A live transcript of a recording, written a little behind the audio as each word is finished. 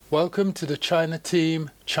Welcome to the China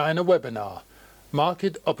Team China webinar,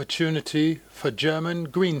 Market Opportunity for German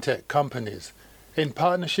Green Tech Companies, in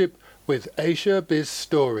partnership with Asia Biz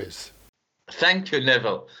Stories. Thank you,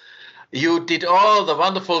 Neville. You did all the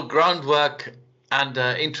wonderful groundwork and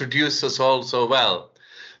introduced us all so well.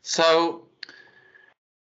 So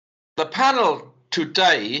the panel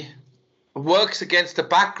today works against the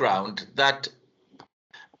background that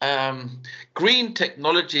green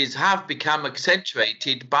technologies have become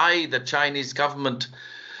accentuated by the Chinese government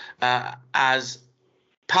as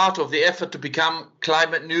part of the effort to become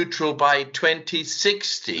climate neutral by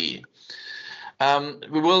 2060.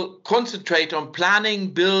 We will concentrate on planning,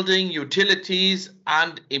 building, utilities,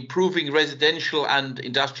 and improving residential and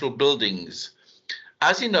industrial buildings.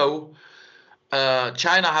 As you know,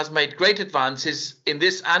 China has made great advances in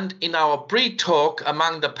this, and in our pre-talk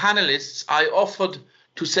among the panelists, I offered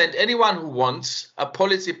to send anyone who wants a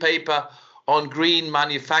policy paper on green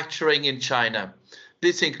manufacturing in China.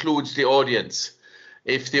 This includes the audience.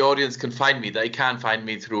 If the audience can find me, they can find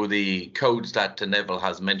me through the codes that Neville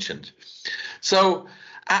has mentioned. So,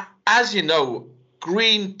 as you know,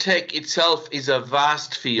 green tech itself is a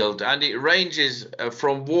vast field, and it ranges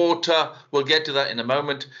from water, we'll get to that in a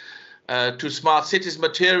moment, to smart cities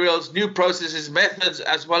materials, new processes, methods,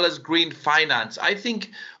 as well as green finance. I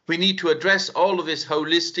think we need to address all of this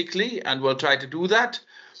holistically, and we'll try to do that.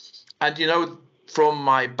 And, you know, from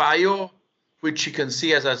my bio, which you can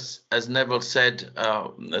see, as Neville said,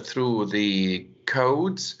 through the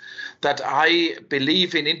codes, that I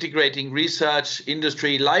believe in integrating research,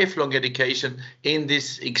 industry, lifelong education in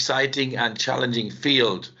this exciting and challenging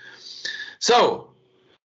field. So,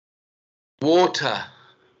 water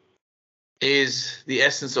is the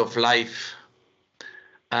essence of life.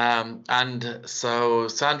 And so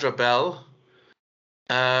Sandra Bell,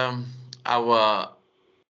 our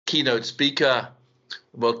keynote speaker,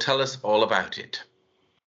 will tell us all about it.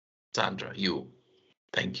 Sandra,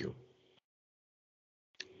 thank you.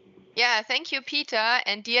 Yeah, thank you, Peter,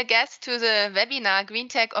 and dear guests to the webinar Green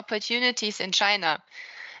Tech Opportunities in China.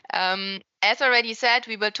 As already said,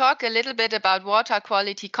 we will talk a little bit about water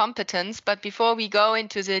quality competence, but before we go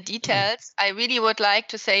into the details, I really would like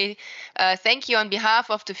to say thank you on behalf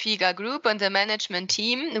of the FIGA Group and the management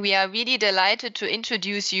team. We are really delighted to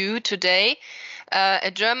introduce you today, a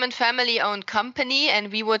German family-owned company,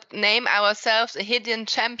 and we would name ourselves a hidden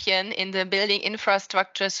champion in the building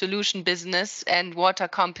infrastructure solution business and water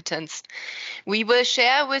competence. We will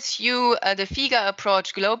share with you the FIGA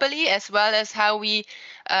approach globally, as well as how we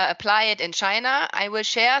apply it in China. I will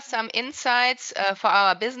share some insights for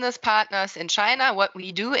our business partners in China, what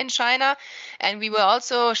we do in China, and we will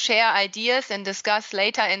also share ideas and discuss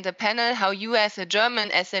later in the panel how you as a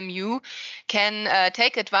German SMU can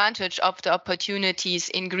take advantage of the opportunities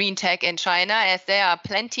in green tech in China, as there are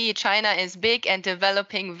plenty. China is big and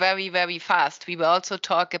developing very, very fast. We will also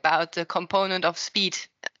talk about the component of speed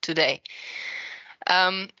today.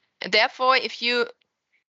 Therefore,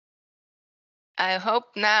 I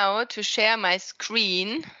hope now to share my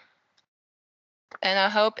screen, and I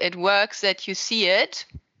hope it works, that you see it.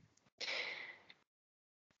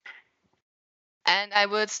 And I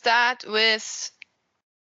will start with,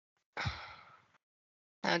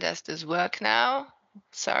 how does this work now?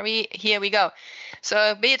 Sorry, here we go.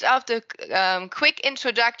 So a bit of the quick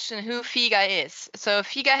introduction who FIGA is. So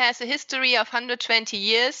FIGA has a history of 120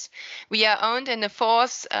 years. We are owned in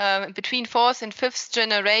the between fourth and fifth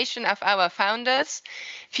generation of our founders.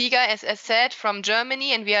 FIGA is, as said, from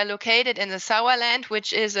Germany, and we are located in the Sauerland,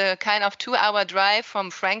 which is a kind of 2-hour drive from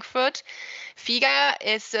Frankfurt. FIGA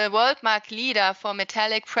is a world market leader for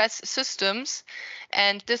metallic press systems,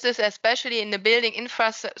 and this is especially in the building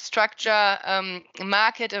infrastructure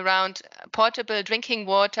market around portable drinking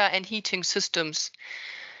water and heating systems.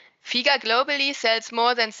 FIGA globally sells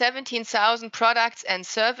more than 17,000 products and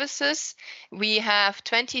services. We have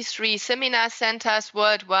 23 seminar centers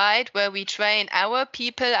worldwide where we train our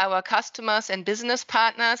people, our customers and business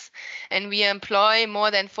partners, and we employ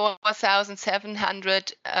more than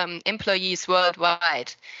 4,700 employees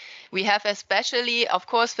worldwide. We have especially, of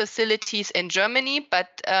course, facilities in Germany,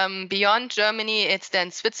 but beyond Germany, it's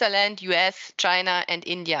then Switzerland, US, China, and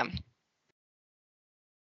India.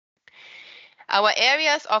 Our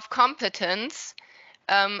areas of competence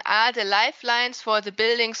are the lifelines for the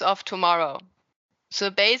buildings of tomorrow. So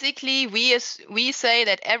basically, we say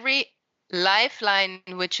that every lifeline,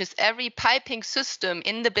 which is every piping system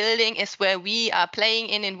in the building, is where we are playing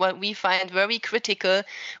in what we find very critical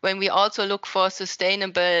when we also look for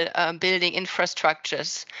sustainable building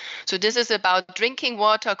infrastructures. So this is about drinking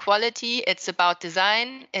water quality, it's about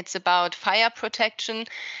design, it's about fire protection,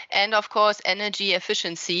 and of course energy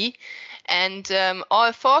efficiency. And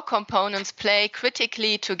all four components play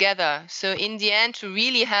critically together. So in the end, to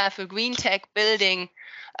really have a green tech building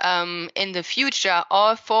in the future,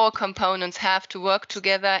 all four components have to work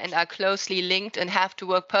together and are closely linked and have to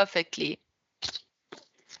work perfectly.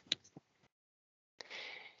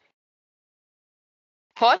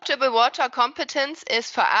 Portable water competence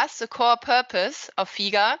is for us the core purpose of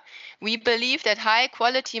FIGA. We believe that high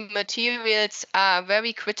quality materials are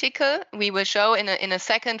very critical. We will show in a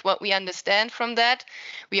second what we understand from that.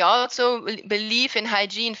 We also believe in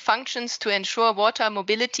hygiene functions to ensure water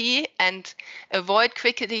mobility and avoid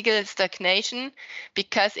critical stagnation,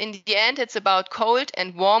 because in the end it's about cold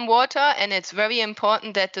and warm water, and it's very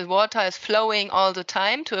important that the water is flowing all the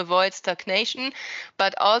time to avoid stagnation,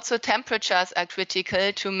 but also temperatures are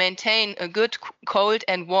critical to maintain a good cold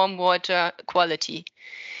and warm water quality.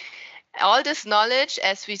 All this knowledge,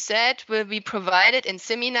 as we said, will be provided in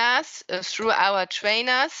seminars through our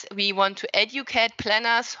trainers. We want to educate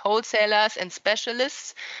planners, wholesalers, and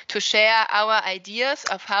specialists to share our ideas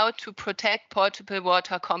of how to protect portable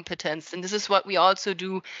water competence. And this is what we also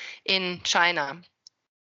do in China.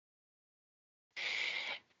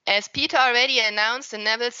 As Peter already announced and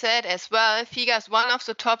Neville said as well, FIGA is one of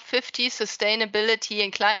the top 50 sustainability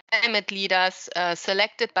and climate leaders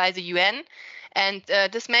selected by the UN. And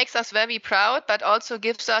this makes us very proud, but also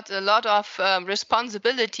gives us a lot of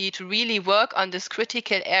responsibility to really work on these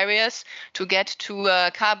critical areas to get to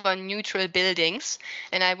carbon neutral buildings.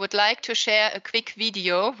 And I would like to share a quick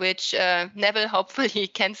video, which Neville hopefully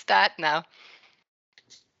can start now.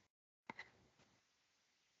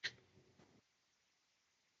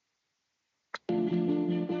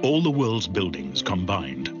 All the world's buildings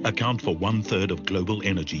combined account for 1/3 of global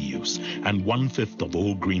energy use and 1/5 of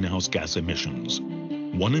all greenhouse gas emissions.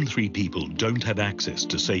 1 in 3 people don't have access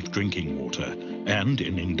to safe drinking water, and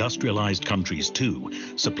in industrialized countries too,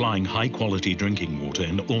 supplying high-quality drinking water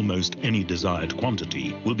in almost any desired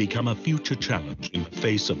quantity will become a future challenge in the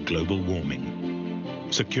face of global warming.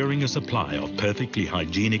 Securing a supply of perfectly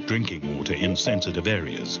hygienic drinking water in sensitive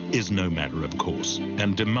areas is no matter of course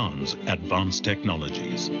and demands advanced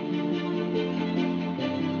technologies.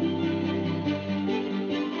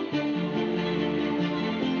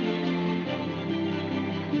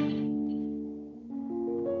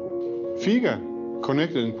 FIGA,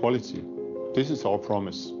 connected in quality. This is our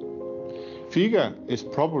promise. FIGA is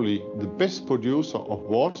probably the best producer of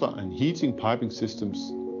water and heating piping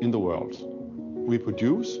systems in the world. We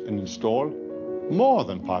produce and install more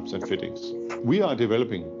than pipes and fittings. We are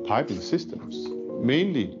developing piping systems,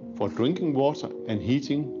 mainly for drinking water and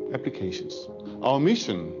heating applications. Our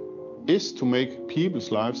mission is to make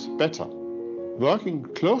people's lives better, working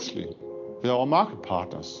closely with our market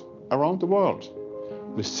partners around the world,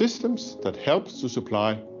 with systems that help to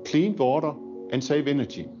supply clean water and save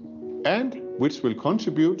energy, and which will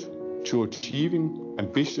contribute to achieving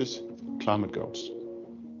ambitious climate goals.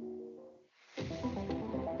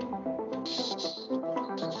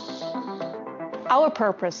 Our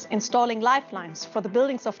purpose, installing lifelines for the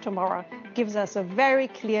buildings of tomorrow, gives us a very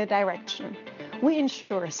clear direction. We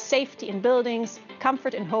ensure safety in buildings,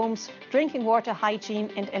 comfort in homes, drinking water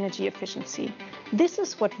hygiene, and energy efficiency. This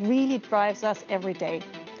is what really drives us every day.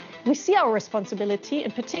 We see our responsibility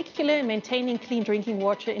in particular in maintaining clean drinking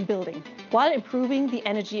water in buildings, while improving the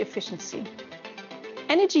energy efficiency.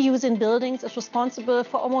 Energy use in buildings is responsible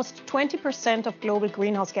for almost 20% of global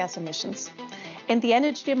greenhouse gas emissions. And the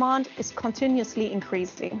energy demand is continuously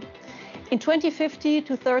increasing. In 2050,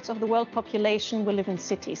 2/3 of the world population will live in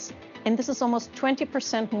cities, and this is almost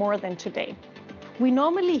 20% more than today. We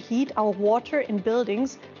normally heat our water in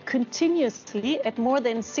buildings continuously at more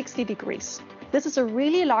than 60 degrees. This is a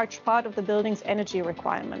really large part of the building's energy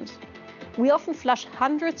requirement. We often flush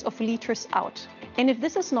hundreds of liters out. And if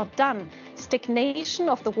this is not done, stagnation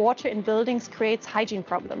of the water in buildings creates hygiene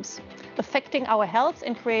problems, affecting our health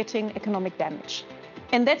and creating economic damage.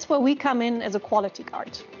 And that's where we come in as a quality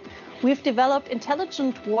guard. We've developed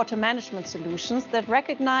intelligent water management solutions that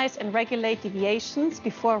recognize and regulate deviations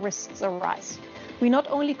before risks arise. We not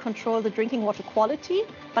only control the drinking water quality,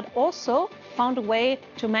 but also found a way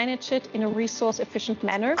to manage it in a resource-efficient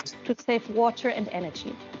manner to save water and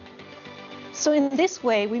energy. So in this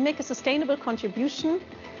way, we make a sustainable contribution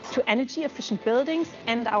to energy-efficient buildings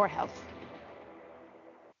and our health.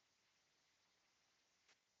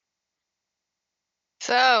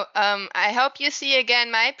 So I hope you see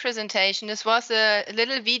again my presentation. This was a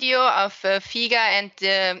little video of FIGA and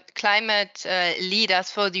the climate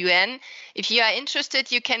leaders for the UN. If you are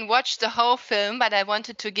interested, you can watch the whole film, but I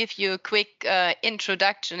wanted to give you a quick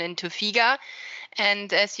introduction into FIGA.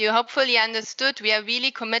 And as you hopefully understood, we are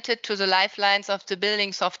really committed to the lifelines of the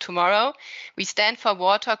buildings of tomorrow. We stand for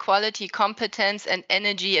water quality, competence, and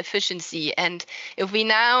energy efficiency. And if we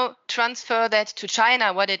now transfer that to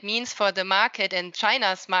China, what it means for the market and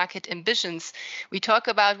China's market ambitions, we talk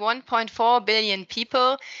about 1.4 billion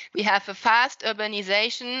people. We have a fast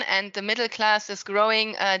urbanization, and the middle class is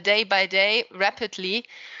growing day by day rapidly.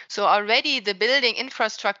 So already the building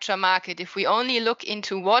infrastructure market, if we only look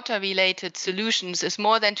into water-related solutions, is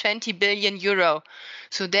more than 20 billion euro.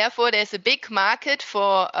 So therefore, there's a big market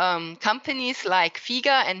for companies like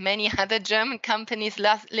FIGA and many other German companies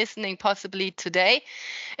listening possibly today.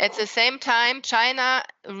 At the same time, China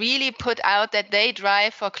really put out that they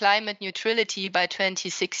drive for climate neutrality by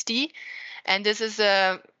 2060. And this is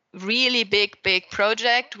a really big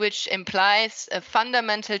project, which implies a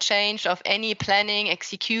fundamental change of any planning,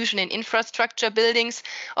 execution, and infrastructure buildings,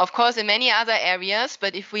 of course, in many other areas.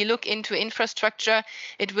 But if we look into infrastructure,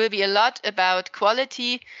 it will be a lot about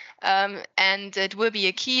quality, and it will be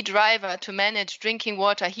a key driver to manage drinking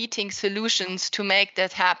water heating solutions to make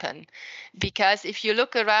that happen. Because if you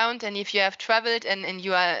look around and if you have traveled and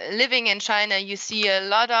you are living in China, you see a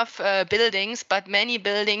lot of buildings, but many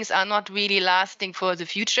buildings are not really lasting for the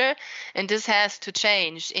future. And this has to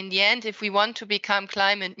change. In the end, if we want to become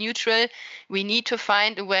climate neutral, we need to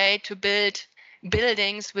find a way to build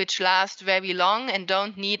buildings which last very long and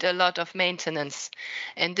don't need a lot of maintenance.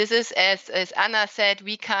 And this is, as Anna said,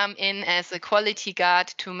 we come in as a quality guard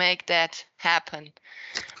to make that happen.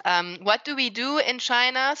 What do we do in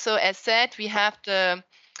China? So as said, we have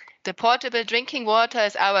the portable drinking water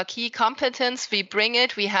is our key competence. We bring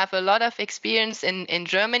it. We have a lot of experience in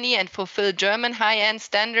Germany and fulfill German high-end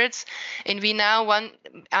standards. And we now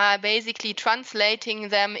are basically translating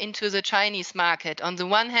them into the Chinese market. On the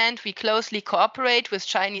one hand, we closely cooperate with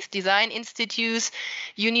Chinese design institutes,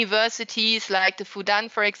 universities like the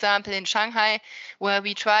Fudan, for example, in Shanghai, where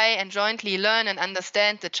we try and jointly learn and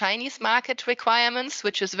understand the Chinese market requirements,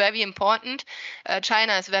 which is very important.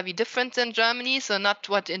 China is very different than Germany, so not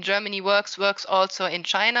what in Germany works also in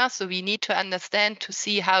China. So we need to understand to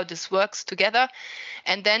see how this works together,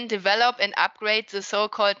 and then develop and upgrade the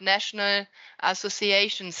so-called national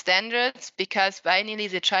association standards, because finally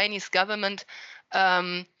the Chinese government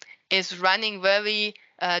is running very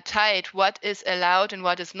tight what is allowed and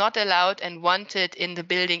what is not allowed and wanted in the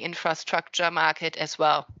building infrastructure market as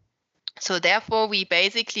well. So therefore, we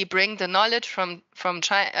basically bring the knowledge from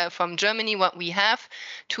Germany, what we have,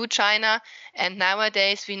 to China. And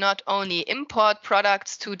nowadays, we not only import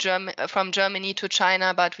products from Germany to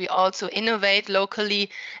China, but we also innovate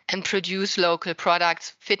locally and produce local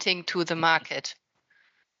products fitting to the market.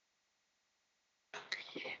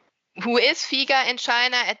 Who is FIGA in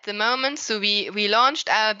China at the moment? So we launched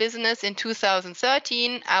our business in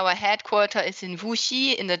 2013. Our headquarters is in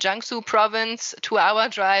Wuxi in the Jiangsu province, 2-hour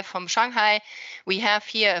drive from Shanghai. We have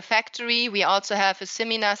here a factory. We also have a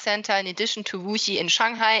seminar center in addition to Wuxi in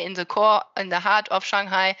Shanghai, in the heart of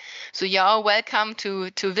Shanghai. So you're all welcome to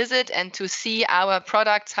visit and to see our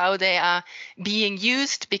products, how they are being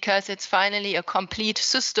used, because it's finally a complete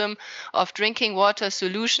system of drinking water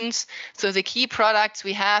solutions. So the key products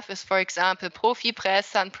we have is, for example, Profipress,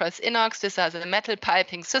 Sunpress Inox. These are the metal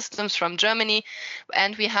piping systems from Germany.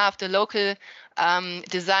 And we have the local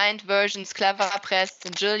designed versions, Cleverpress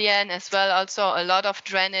and Julian, as well also a lot of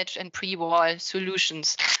drainage and pre-wall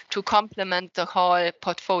solutions to complement the whole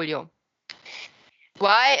portfolio.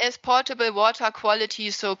 Why is portable water quality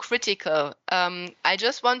so critical? I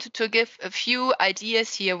just wanted to give a few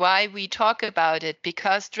ideas here why we talk about it,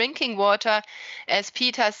 because drinking water, as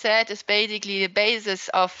Peter said, is basically the basis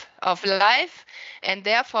of life, and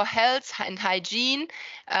therefore health and hygiene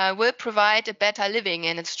will provide a better living,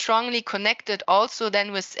 and it's strongly connected also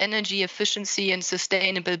then with energy efficiency and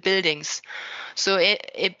sustainable buildings. So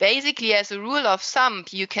it basically, as a rule of thumb,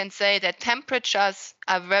 you can say that temperatures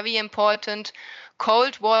are very important.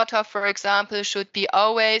 Cold water, for example, should be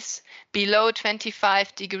always below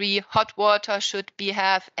 25 degrees. Hot water should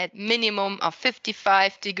have at minimum of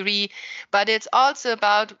 55 degrees. But it's also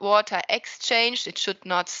about water exchange. It should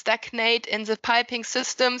not stagnate in the piping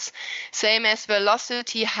systems. Same as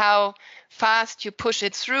velocity, how fast you push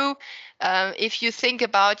it through. If you think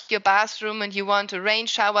about your bathroom and you want a rain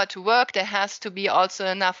shower to work, there has to be also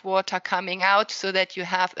enough water coming out so that you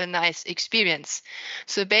have a nice experience.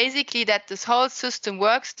 So basically that this whole system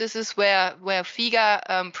works, this is where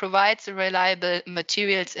FIGA provides the reliable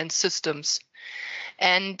materials and systems.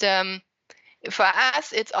 And for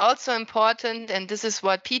us, it's also important, and this is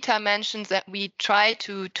what Peter mentioned, that we try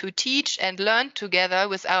to teach and learn together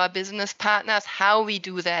with our business partners how we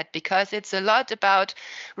do that, because it's a lot about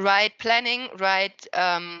right planning, right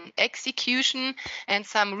execution, and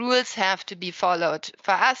some rules have to be followed.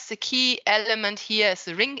 For us, the key element here is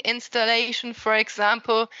the ring installation, for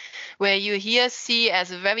example, where you here see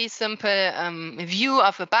as a very simple view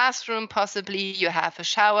of a bathroom. Possibly you have a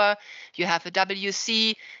shower, you have a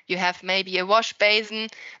WC, you have maybe a wash basin,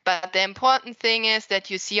 but the important thing is that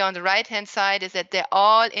you see on the right-hand side is that they're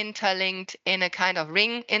all interlinked in a kind of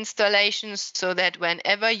ring installation, so that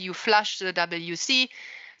whenever you flush the WC,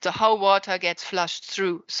 the whole water gets flushed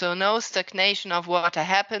through. So no stagnation of water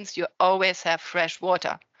happens. You always have fresh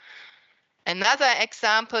water. Another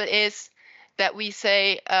example is that we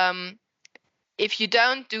say, if you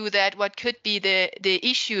don't do that, what could be the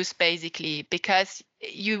issues basically? Because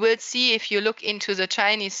you will see if you look into the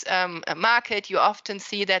Chinese market, you often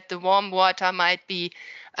see that the warm water might be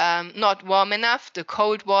not warm enough, the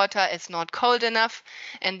cold water is not cold enough,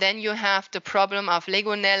 and then you have the problem of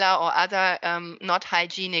Legionella or other not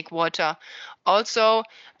hygienic water. Also,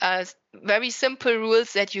 very simple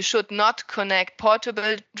rules that you should not connect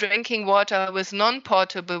portable drinking water with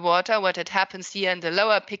non-portable water. What it happens here in the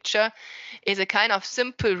lower picture is a kind of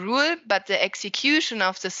simple rule, but the execution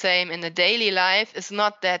of the same in the daily life is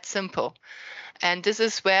not that simple. And this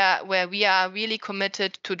is where we are really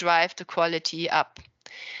committed to drive the quality up.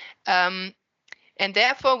 And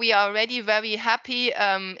therefore, we are already very happy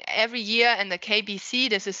every year in the KBC,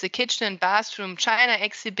 this is the Kitchen and Bathroom China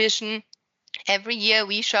exhibition. Every year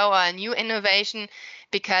we show our new innovation,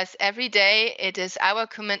 because every day it is our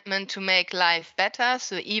commitment to make life better.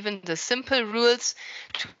 So even the simple rules,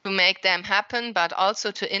 to make them happen, but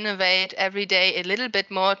also to innovate every day a little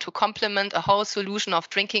bit more to complement a whole solution of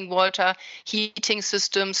drinking water, heating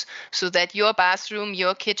systems, so that your bathroom,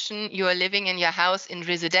 your kitchen, you are living in your house in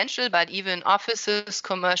residential, but even offices,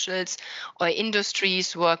 commercials, or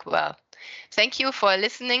industries work well. Thank you for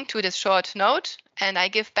listening to this short note, and I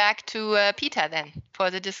give back to Peter then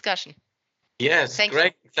for the discussion. Yes,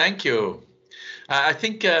 great. Thank you. I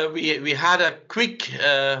think we had a quick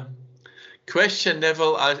question,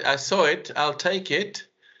 Neville. I saw it. I'll take it.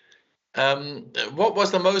 What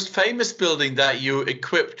was the most famous building that you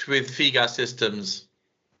equipped with FIGA systems?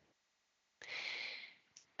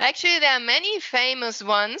 Actually, there are many famous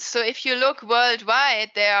ones. So if you look worldwide,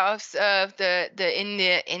 there are the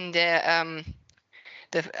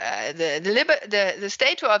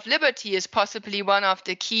Statue of Liberty is possibly one of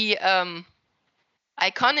the key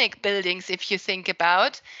iconic buildings, if you think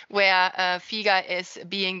about where FIGA is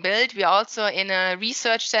being built. We are also in a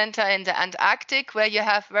research center in the Antarctic, where you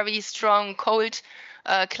have very strong cold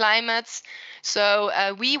climates.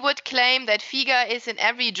 So we would claim that FIGA is in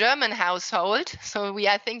every German household. So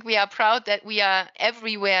I think we are proud that we are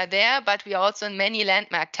everywhere there, but we are also in many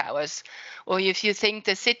landmark towers. Or if you think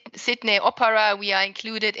the Sydney Opera, we are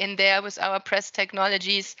included in there with our press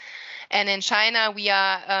technologies. And in China, we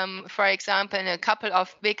are, for example, in a couple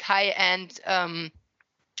of big high-end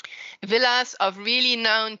villas of really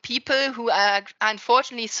known people who are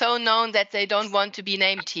unfortunately so known that they don't want to be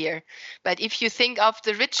named here. But if you think of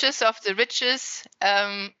the richest of the richest,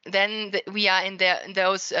 then we are in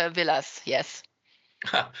those villas, yes.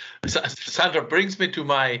 Sandra brings me to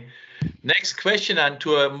my next question and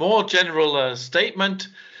to a more general statement.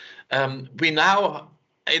 We now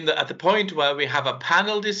at the point where we have a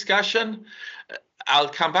panel discussion. I'll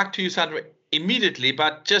come back to you, Sandra, immediately,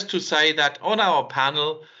 but just to say that on our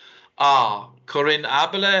panel are Corinne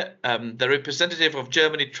Abele, the representative of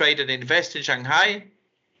Germany Trade and Invest in Shanghai,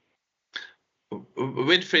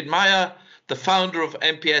 Winfried Meyer, the founder of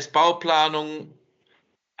MPS Bauplanung,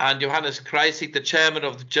 and Johannes Kreisig, the chairman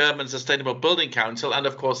of the German Sustainable Building Council, and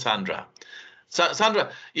of course Sandra. So,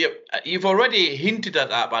 Sandra, you've already hinted at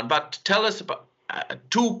that one, but tell us about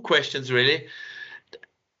two questions really.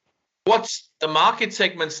 What's the market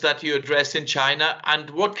segments that you address in China, and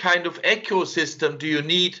what kind of ecosystem do you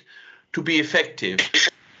need to be effective?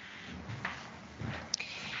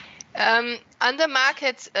 Under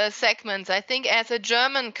market segments, I think as a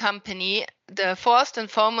German company, the first and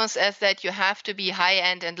foremost is that you have to be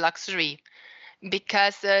high-end and luxury,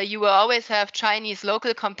 because you will always have Chinese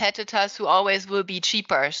local competitors who always will be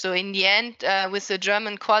cheaper. So in the end, with the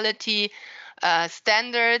German quality,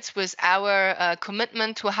 standards, with our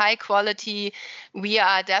commitment to high quality, we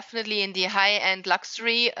are definitely in the high-end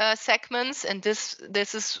luxury segments, and this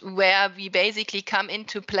is where we basically come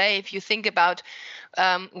into play. If you think about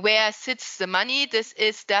where sits the money, this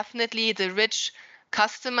is definitely the rich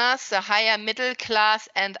customers, the higher middle class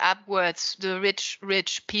and upwards, the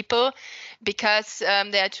rich people, because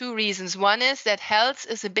there are two reasons. One is that health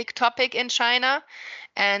is a big topic in China,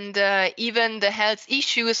 and even the health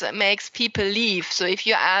issues makes people leave. So if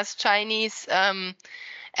you ask Chinese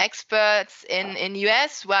experts in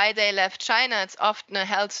US why they left China, it's often a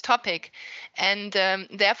health topic, and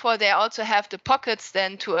therefore they also have the pockets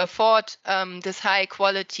then to afford this high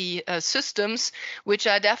quality systems, which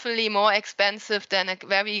are definitely more expensive than a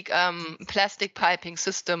very plastic piping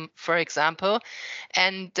system, for example.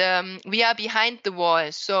 And we are behind the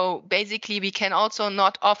wall, so basically we can also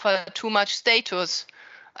not offer too much status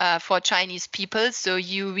for Chinese people, so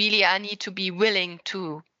you really need to be willing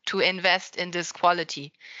to invest in this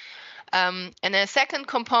quality. And a second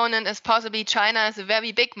component is possibly China is a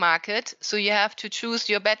very big market, so you have to choose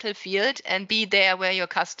your battlefield and be there where your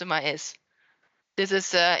customer is. This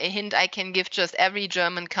is a hint I can give just every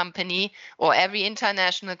German company or every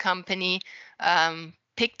international company.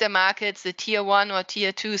 Pick the markets, the tier 1 or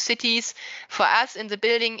tier 2 cities. For us in the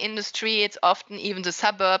building industry, it's often even the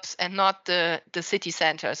suburbs and not the city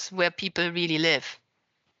centers where people really live.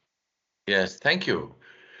 Yes, thank you.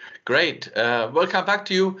 Great. Welcome back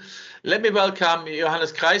to you. Let me welcome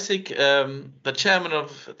Johannes Kreisig, the chairman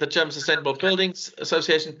of the German Sustainable Buildings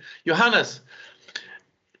Association. Johannes,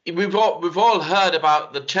 we've all heard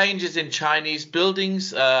about the changes in Chinese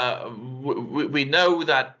buildings. We know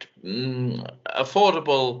that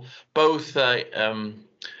affordable, both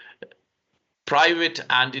private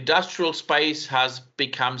and industrial space has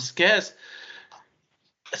become scarce.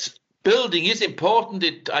 Building is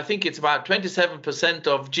important. I think it's about 27%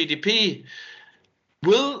 of GDP.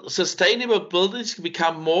 Will sustainable buildings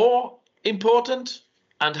become more important?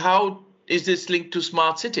 And how is this linked to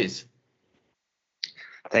smart cities?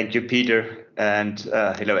 Thank you, Peter. And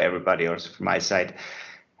hello, everybody, also from my side.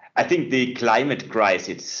 I think the climate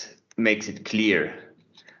crisis makes it clear.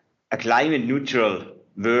 A climate neutral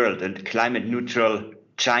world and climate neutral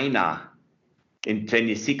China in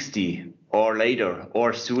 2060 or later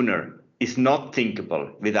or sooner is not thinkable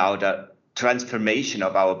without a transformation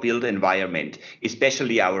of our built environment,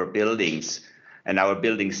 especially our buildings and our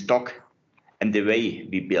building stock and the way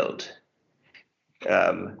we build.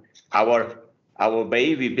 Our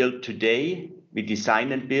way we build today, we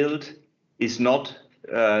design and build, is not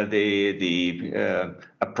the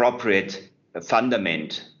appropriate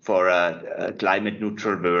fundament for a climate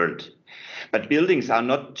neutral world. But buildings are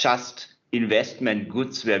not just investment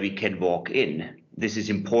goods where we can walk in. This is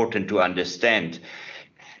important to understand.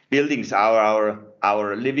 Buildings are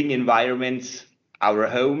our living environments, our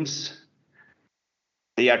homes.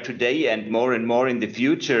 They are today and more in the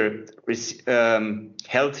future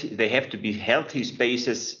healthy. They have to be healthy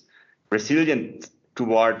spaces, resilient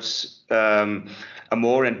towards a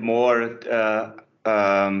more and more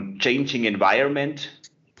changing environment,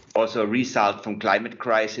 also a result from climate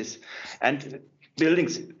crisis. And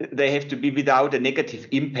buildings, they have to be without a negative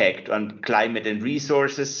impact on climate and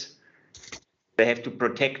resources. They have to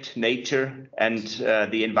protect nature and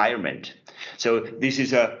the environment. So this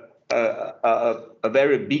is a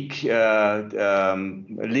very big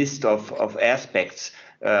list of aspects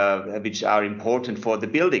which are important for the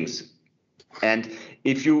buildings. And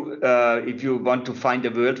if you want to find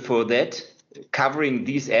a word for that, covering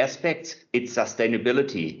these aspects, it's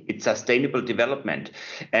sustainability, it's sustainable development.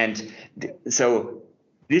 And so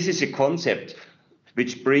this is a concept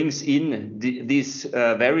which brings in these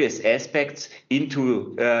various aspects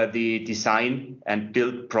into the design and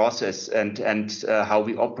build process and how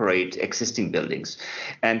we operate existing buildings.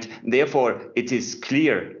 And therefore, it is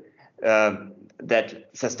clear that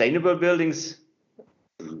sustainable buildings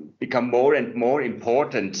become more and more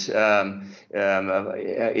important in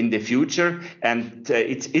the future, and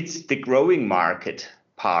it's the growing market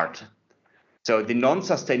part. So the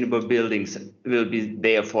non-sustainable buildings will be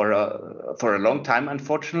there for a long time,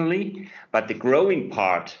 unfortunately, but the growing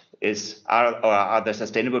part are the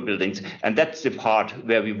sustainable buildings, and that's the part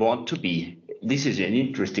where we want to be. This is an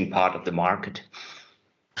interesting part of the market.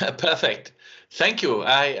 Perfect. Thank you.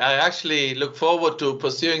 I actually look forward to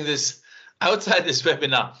pursuing this outside this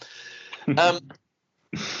webinar.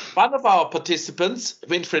 One of our participants,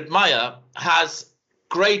 Winfried Meyer, has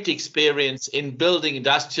great experience in building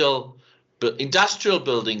industrial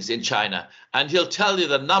buildings in China, and he'll tell you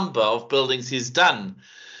the number of buildings he's done.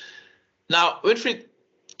 Now, Winfried,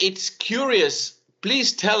 it's curious.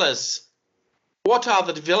 Please tell us what are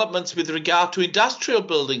the developments with regard to industrial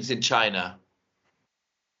buildings in China?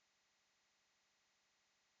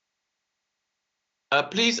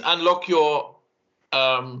 Please unlock your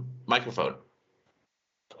microphone.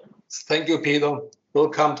 Thank you, Peter.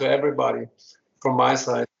 Welcome to everybody from my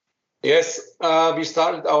side. Yes, we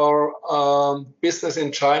started our business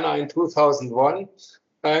in China in 2001,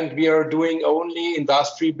 and we are doing only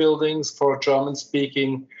industry buildings for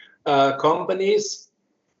German-speaking companies.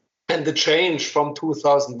 And the change from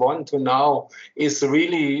 2001 to now is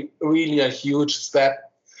really, really a huge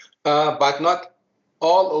step, but not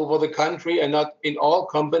all over the country and not in all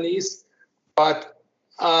companies, but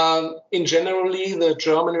in generally the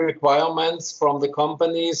German requirements from the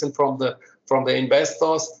companies and from the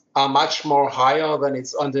investors are much more higher than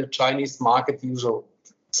it's on the Chinese market usual.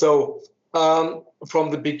 So from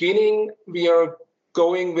the beginning, we are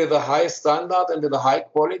going with a high standard and with a high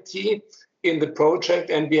quality in the project,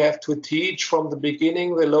 and we have to teach from the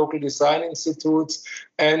beginning the local design institutes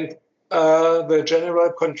and the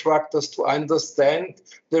general contractors to understand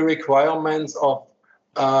the requirements of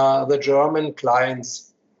the German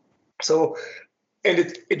clients. So, and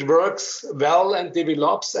it works well and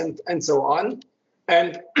develops and so on.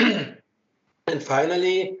 And and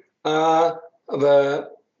finally, the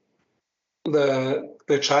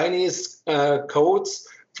Chinese codes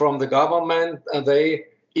from the government, they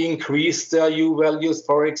increased their U values,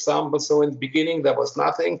 for example. So in the beginning, there was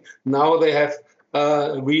nothing. Now they have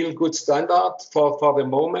a real good standard for the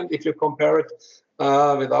moment, if you compare it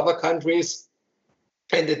with other countries,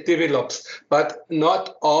 and it develops. But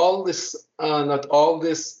not all these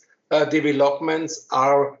developments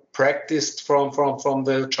are practiced from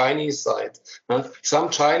the Chinese side. Some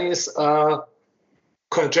Chinese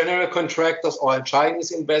general contractors or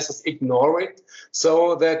Chinese investors ignore it,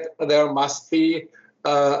 so that there must be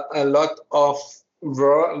a lot of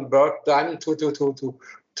work done to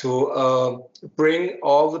bring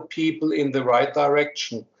all the people in the right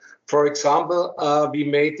direction. For example, we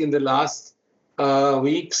made in the last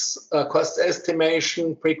weeks a cost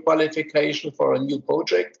estimation pre-qualification for a new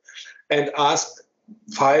project and asked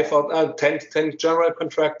 5 or 10 general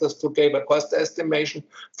contractors to give a cost estimation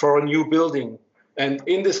for a new building. And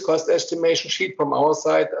in this cost estimation sheet from our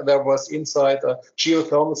side, there was inside a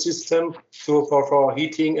geothermal system for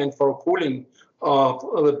heating and for cooling of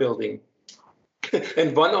the building.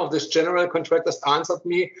 And one of these general contractors answered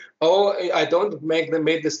me, "Oh, I don't make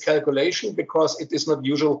this calculation because it is not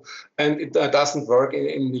usual and it doesn't work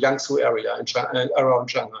in the Jiangsu area around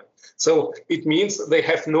Shanghai." So it means they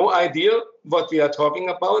have no idea what we are talking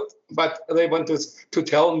about, but they want to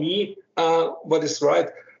tell me what is right.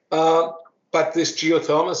 But these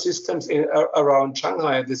geothermal systems around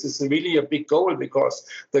Shanghai, this is really a big goal because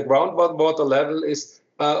the groundwater level is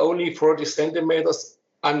only 40 centimeters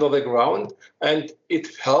under the ground, and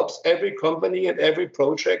it helps every company and every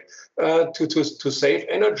project to save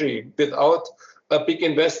energy without a big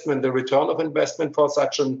investment. The return of investment for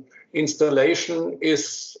such an installation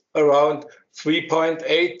is around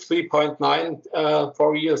 3.8, 3.9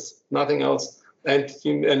 4 years, nothing else. And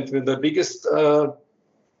the biggest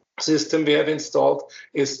system we have installed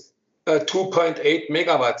is 2.8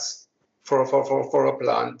 megawatts for a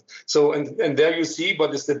plant. So and there you see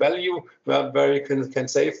what is the value where you can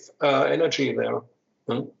save energy there.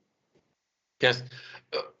 Yes.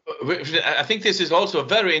 I think this is also a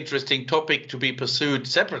very interesting topic to be pursued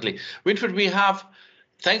separately. Winfried, we have,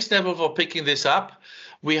 thanks Neville for picking this up.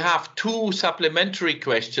 We have 2 supplementary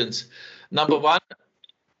questions. Number 1,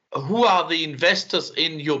 who are the investors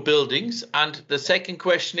in your buildings? And the second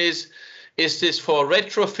question is this for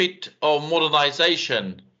retrofit or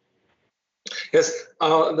modernization? Yes,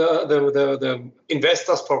 the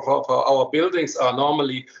investors for our buildings are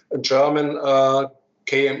normally German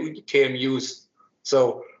KMUs.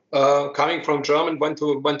 So coming from German, want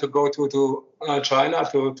to go to China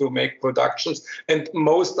to make productions, and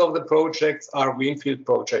most of the projects are greenfield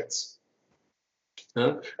projects.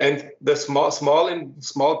 And the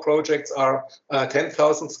small projects are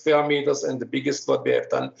 10,000 square meters, and the biggest what we have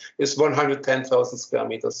done is 110,000 square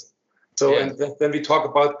meters. So, yeah. And then we talk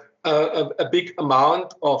about a big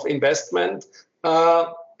amount of investment,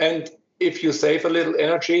 and if you save a little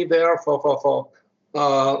energy there for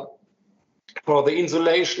the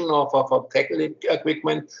insulation or for technical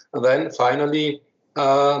equipment, and then finally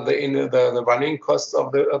the running cost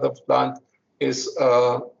of the plant is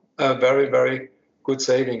a very, very good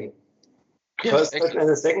saving. Yes, First, and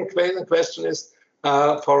the second question is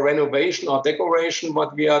for renovation or decoration,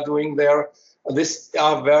 what we are doing there. These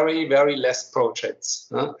are very, very less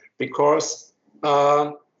projects because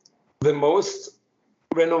the most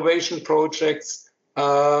renovation projects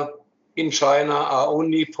in China are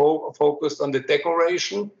only focused on the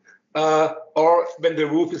decoration or when the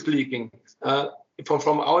roof is leaking.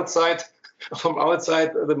 From outside,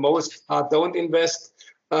 the most don't invest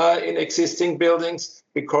in existing buildings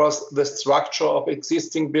because the structure of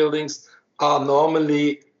existing buildings are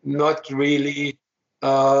normally not really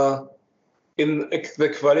in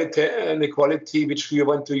the quality which we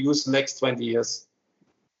want to use the next 20 years.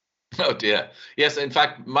 Oh dear. Yes, in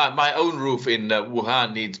fact, my own roof in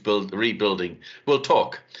Wuhan needs rebuilding. We'll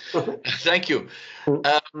talk. Thank you.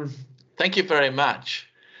 Thank you very much.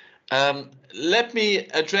 Let me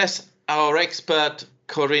address our expert,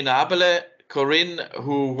 Corinne Abele. Corinne,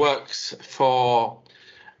 who works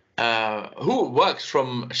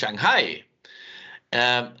from Shanghai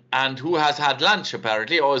and who has had lunch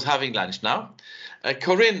apparently, or is having lunch now.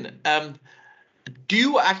 Corinne, do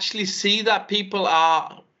you actually see that people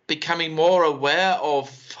are becoming more aware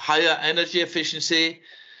of higher energy efficiency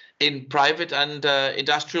in private and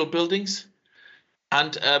industrial buildings?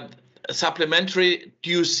 And supplementary, do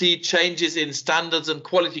you see changes in standards and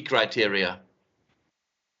quality criteria?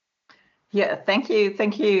 Yeah, thank you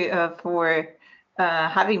for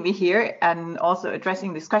having me here and also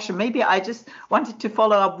addressing this question. Maybe I just wanted to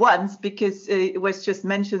follow up once because it was just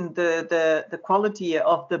mentioned the quality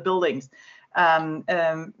of the buildings.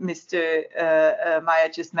 Mr. Meyer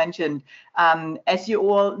just mentioned. As you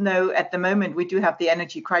all know, at the moment, we do have the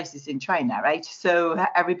energy crisis in China, right? So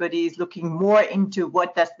everybody is looking more into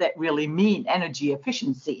what does that really mean, energy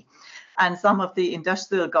efficiency. And some of the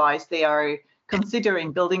industrial guys, they are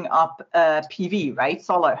considering building up PV, right,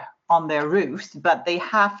 solar on their roofs, but they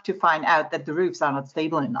have to find out that the roofs are not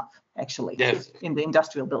stable enough, actually, in the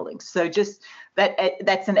industrial buildings. So just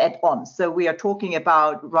that's an add-on. So we are talking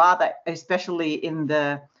about rather, especially in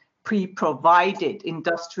the pre-provided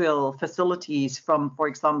industrial facilities from, for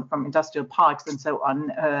example, from industrial parks and so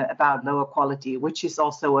on, about lower quality, which is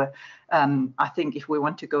also I think if we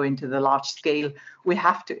want to go into the large scale, we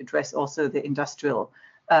have to address also the industrial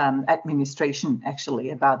administration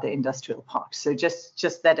actually about the industrial parks. So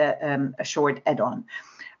just that a short add-on.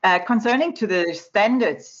 Concerning to the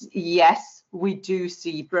standards, yes, we do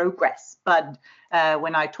see progress, but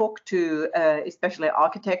when I talk to especially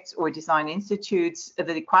architects or design institutes, the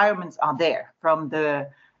requirements are there from the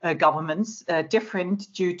governments,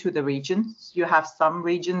 different due to the regions. You have some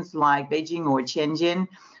regions like Beijing or Tianjin,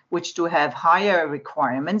 which do have higher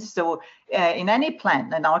requirements. So in any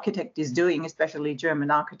plan an architect is doing, especially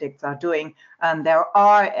German architects are doing, there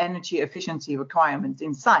are energy efficiency requirements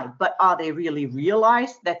inside, but are they really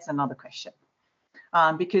realized? That's another question.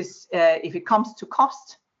 Because if it comes to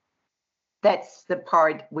cost, that's the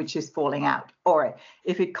part which is falling out. Or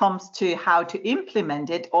if it comes to how to implement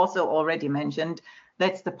it, also already mentioned,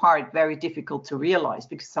 that's the part very difficult to realize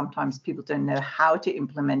because sometimes people don't know how to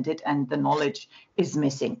implement it and the knowledge is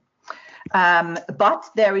missing. But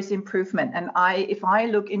there is improvement. And if I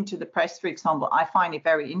look into the press, for example, I find it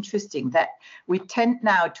very interesting that we tend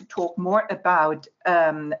now to talk more about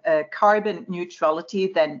carbon neutrality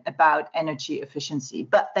than about energy efficiency.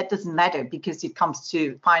 But that doesn't matter because it comes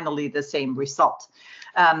to finally the same result.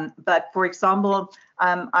 But for example,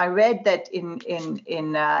 I read that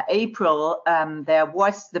in April, there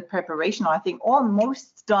was the preparation, I think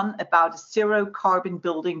almost done about a zero carbon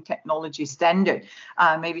building technology standard.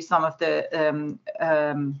 Maybe some of the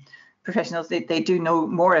professionals, they do know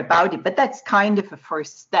more about it, but that's kind of a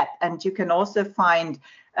first step. And you can also find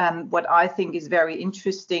what I think is very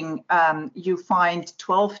interesting. You find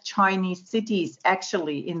 12 Chinese cities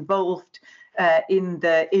actually involved in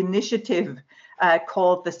the initiative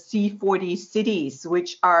called the C40 cities,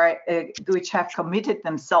 which have committed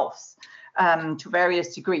themselves to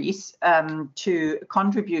various degrees to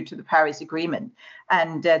contribute to the Paris Agreement.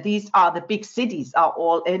 And these are the big cities are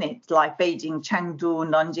all in it, like Beijing, Chengdu,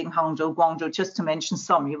 Nanjing, Hangzhou, Guangzhou, just to mention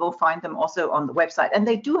some. You will find them also on the website. And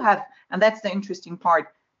they do have, and that's the interesting part,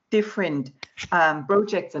 different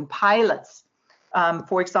projects and pilots.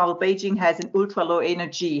 For example, Beijing has an ultra low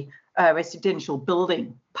energy residential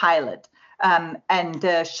building pilot. And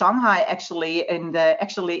Shanghai actually in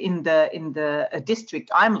the district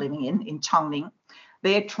I'm living in Changning,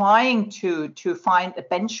 they are trying to find a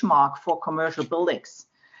benchmark for commercial buildings.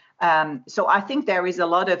 So I think there is a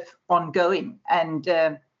lot of ongoing.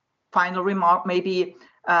 And final remark, maybe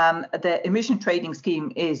the emission trading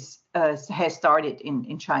scheme has started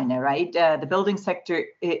in China, right? The building sector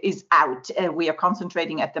is out. We are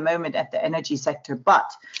concentrating at the moment at the energy sector,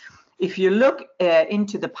 but if you look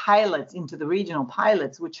into the pilots, into the regional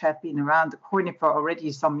pilots, which have been around the corner for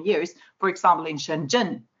already some years, for example, in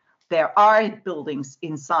Shenzhen, there are buildings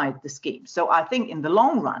inside the scheme. So I think in the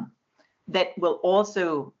long run, that will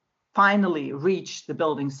also finally reach the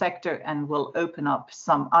building sector and will open up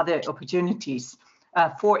some other opportunities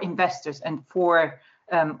for investors and for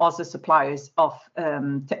also suppliers of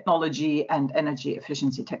technology and energy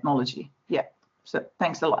efficiency technology. Yeah, so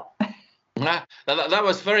thanks a lot. That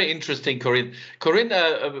was very interesting, Corinne. Corinne,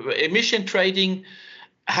 emission trading,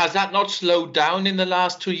 has that not slowed down in the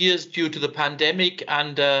last 2 years due to the pandemic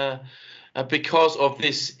and because of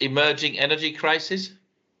this emerging energy crisis?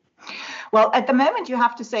 Well, at the moment, you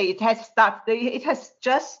have to say it has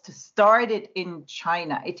just started in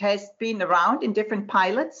China. It has been around in different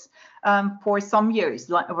pilots for some years,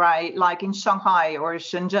 like in Shanghai or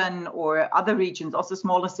Shenzhen or other regions, also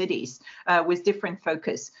smaller cities with different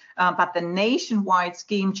focus. But the nationwide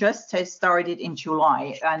scheme just has started in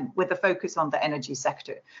July and with a focus on the energy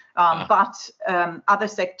sector. But other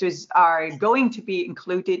sectors are going to be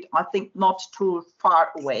included, I think not too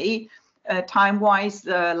far away. Time-wise,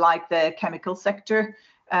 like the chemical sector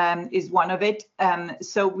is one of it.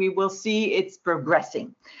 So we will see it's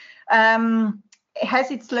progressing.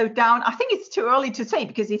 Has it slowed down? I think it's too early to say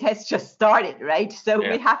because it has just started, right? So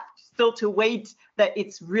we have still to wait that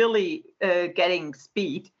it's really getting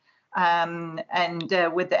speed. And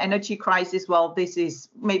with the energy crisis, well, this is,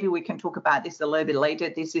 maybe we can talk about this a little bit later.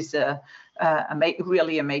 This is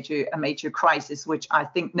really a major crisis, which I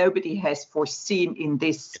think nobody has foreseen in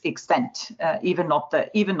this extent, even not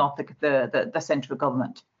the central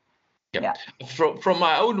government. Yeah. From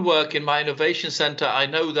my own work in my innovation center, I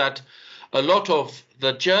know that a lot of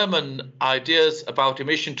the German ideas about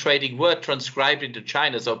emission trading were transcribed into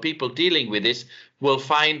China. So people dealing with this will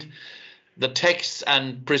find the texts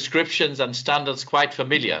and prescriptions and standards quite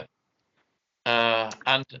familiar.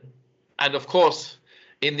 And of course,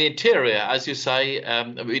 in the interior, as you say,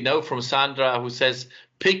 we know from Sandra, who says,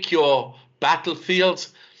 pick your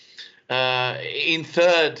battlefields. In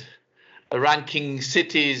third ranking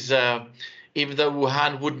cities, even though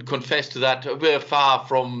Wuhan wouldn't confess to that, we're far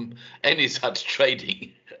from any such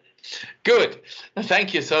trading. Good.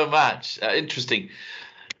 Thank you so much. Interesting.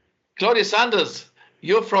 Claudia Sanders,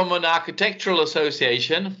 you're from an architectural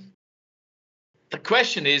association. The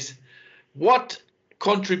question is, what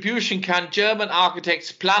contribution can German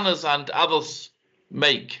architects, planners, and others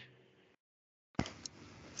make?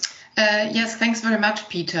 Yes, thanks very much,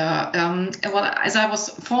 Peter. Well, as I was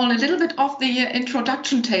falling a little bit off the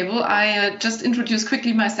introduction table, I just introduce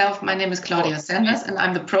quickly myself. My name is Claudia Sanders, and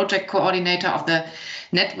I'm the project coordinator of the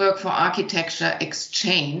Network for Architecture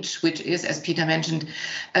Exchange, which is, as Peter mentioned,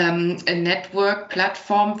 a network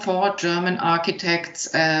platform for German architects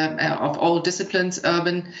of all disciplines,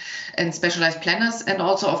 urban and specialized planners, and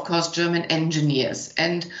also, of course, German engineers.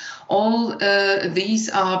 And all these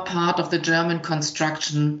are part of the German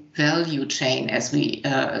construction value chain, as we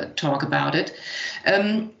talk about it.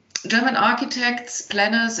 German architects,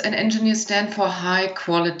 planners, and engineers stand for high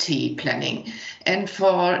quality planning and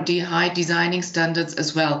for the high designing standards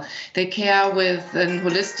as well. They care with a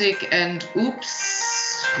holistic and,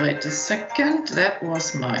 oops, wait a second, that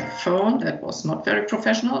was my phone, that was not very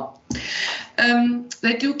professional.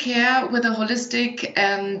 They do care with a holistic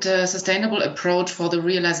and sustainable approach for the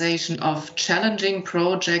realization of challenging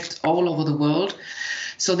projects all over the world.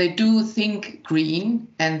 So they do think green,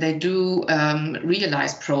 and they do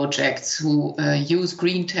realize projects who use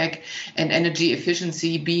green tech and energy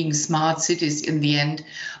efficiency, being smart cities in the end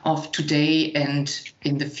of today and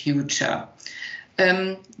in the future.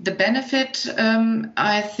 The benefit,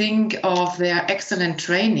 I think, of their excellent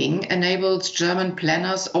training enables German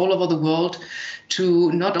planners all over the world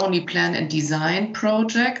to not only plan and design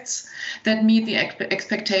projects that meet the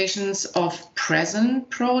expectations of present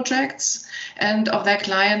projects and of their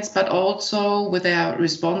clients, but also with their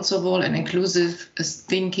responsible and inclusive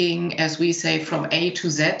thinking, as we say, from A to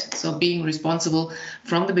Z, so being responsible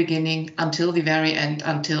from the beginning until the very end,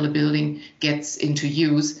 until the building gets into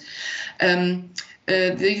use.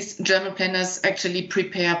 These German planners actually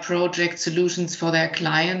prepare project solutions for their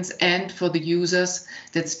clients and for the users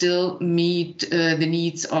that still meet the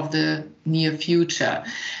needs of the near future.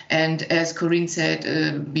 And as Corinne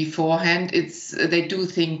said beforehand, they do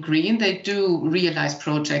think green. They do realize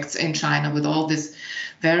projects in China with all this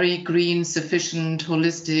very green, sufficient,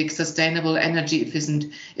 holistic, sustainable, energy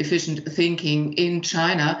efficient thinking in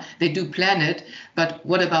China. They do plan it, but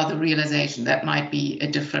what about the realization? That might be a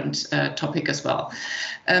different topic as well.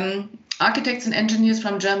 architects and engineers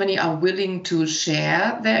from Germany are willing to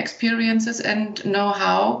share their experiences and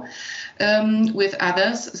know-how with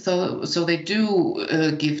others. So they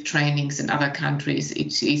do give trainings in other countries,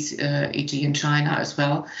 e.g. in China as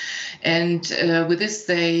well. And with this,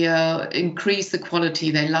 they increase the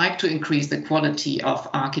quality. They like to increase the quality of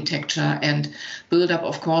architecture and build up,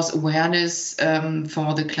 of course, awareness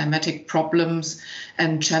for the climatic problems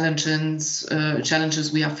and challenges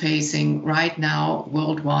we are facing right now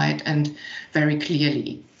worldwide and very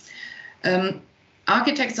clearly.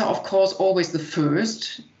 Architects are, of course, always the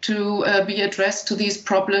first to be addressed to these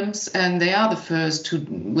problems, and they are the first to,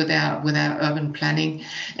 with their urban planning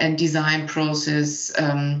and design process,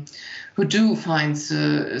 who do find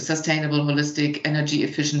sustainable, holistic,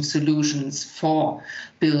 energy-efficient solutions for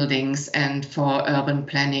buildings and for urban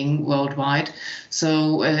planning worldwide.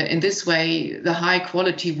 So in this way, the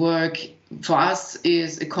high-quality work for us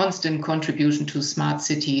is a constant contribution to smart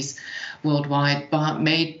cities worldwide,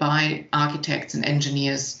 made by architects and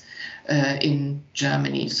engineers in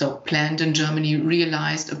Germany. So planned in Germany,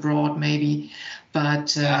 realized abroad maybe,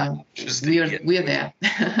 but we're there.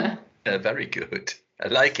 Very good. I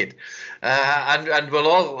like it, and we'll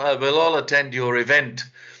all attend your event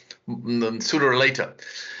sooner or later.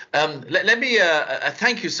 Let me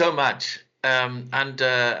thank you so much. And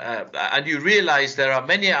you realize there are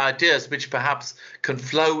many ideas which perhaps can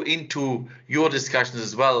flow into your discussions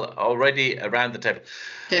as well already around the table.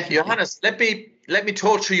 Definitely. Johannes, let me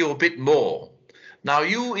torture you a bit more. Now,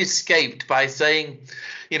 you escaped by saying,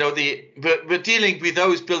 we're dealing with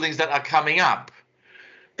those buildings that are coming up,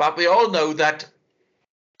 but we all know that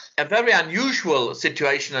a very unusual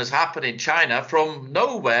situation has happened in China. From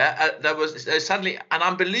nowhere, there was suddenly an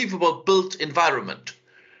unbelievable built environment.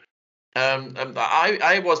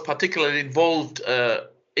 I was particularly involved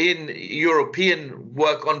in European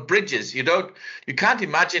work on bridges. You can't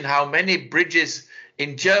imagine how many bridges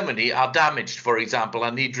in Germany are damaged, for example,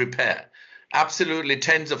 and need repair. Absolutely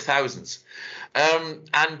tens of thousands.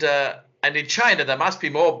 And in China, there must be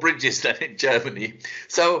more bridges than in Germany.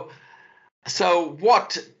 So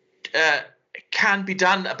what can be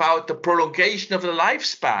done about the prolongation of the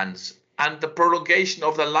lifespans and the prolongation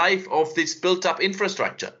of the life of this built-up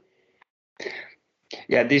infrastructure?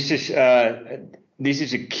 Yeah, this is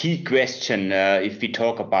a key question if we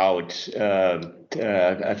talk about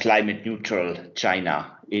a climate neutral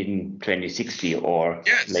China in 2060 or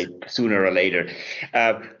sooner or later.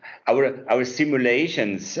 Our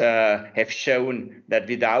simulations have shown that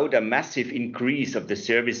without a massive increase of the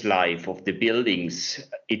service life of the buildings,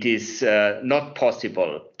 it is not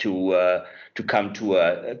possible to come to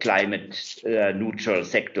a climate neutral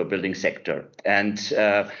sector, building sector, and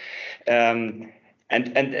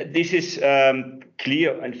this is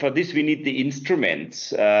clear. And for this, we need the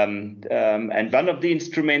instruments. And one of the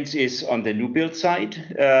instruments is on the new build side.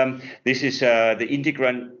 This is the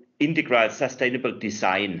integral sustainable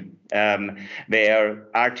design, where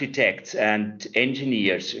architects and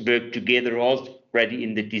engineers work together already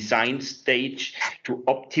in the design stage to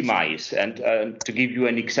optimize. And to give you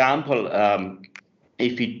an example,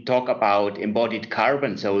 if we talk about embodied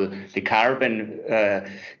carbon, so the carbon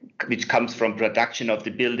which comes from production of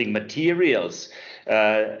the building materials,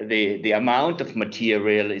 the amount of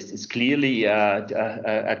material is clearly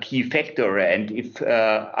a key factor. And if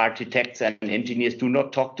architects and engineers do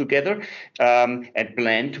not talk together and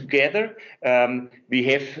plan together, we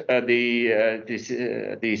have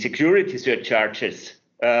the security surcharges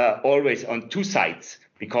always on two sides,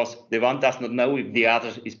 because the one does not know if the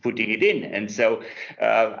other is putting it in. And so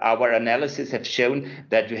our analysis have shown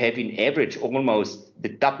that you have in average almost the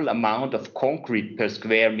double amount of concrete per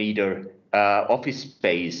square meter office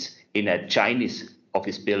space in a Chinese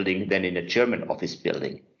office building than in a German office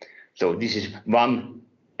building. So this is one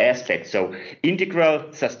aspect. So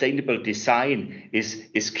integral sustainable design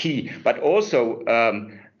is key, but also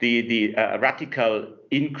the radical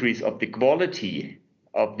increase of the quality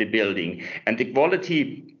of the building. And the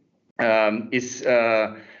quality is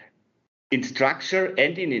in structure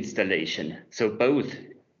and in installation, so both.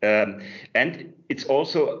 And it's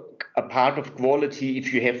also a part of quality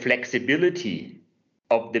if you have flexibility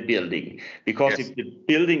of the building, because if the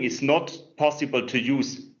building is not possible to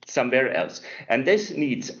use somewhere else, and this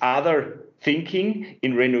needs other thinking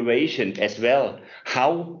in renovation as well,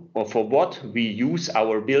 how or for what we use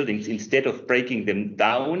our buildings instead of breaking them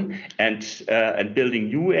down and building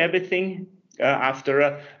new everything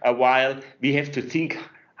after a while. We have to think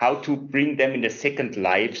how to bring them in a second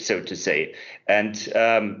life, so to say. And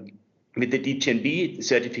with the DGNB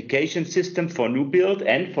certification system for new build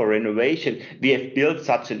and for renovation, we have built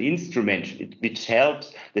such an instrument which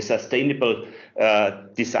helps the sustainable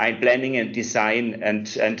design, planning and design, and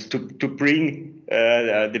to bring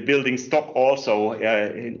the building stock also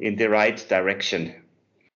in the right direction.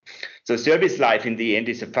 So service life in the end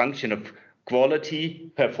is a function of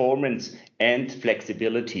quality, performance, and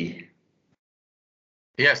flexibility.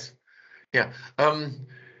 Yes. Yeah.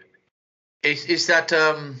 Is that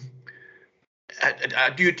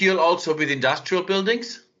do you deal also with industrial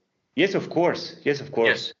buildings? Yes, of course.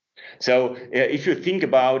 Yes. So if you think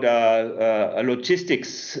about a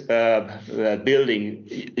logistics building,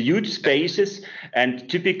 huge spaces, and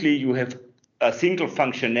typically you have a single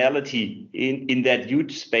functionality in that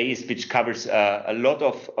huge space, which covers a lot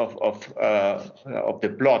of the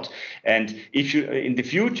plot. And if you in the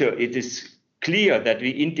future, it is clear that we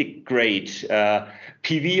integrate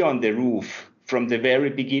PV on the roof from the very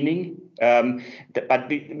beginning, but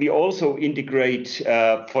we also integrate,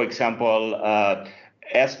 for example,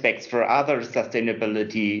 aspects for other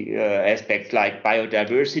sustainability aspects like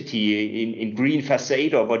biodiversity in green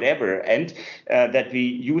facade or whatever, and that we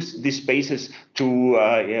use these spaces to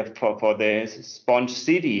for the sponge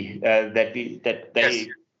city that they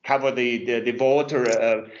cover the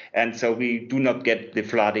water, and so we do not get the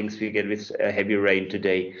floodings we get with heavy rain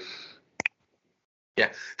today. Yeah,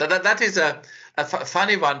 that is a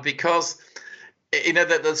funny one, because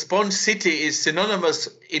the sponge city is synonymous,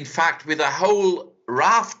 in fact, with a whole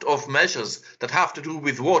raft of measures that have to do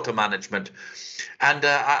with water management. And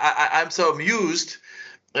I'm so amused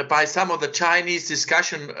by some of the Chinese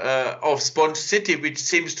discussion of sponge city, which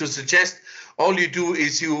seems to suggest all you do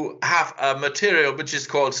is you have a material which is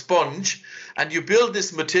called sponge, and you build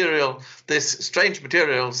this material, this strange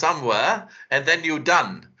material somewhere, and then you're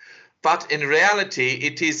done. But in reality,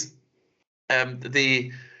 it is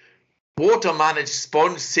the water managed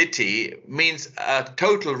sponge city means a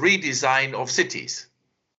total redesign of cities.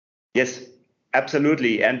 Yes,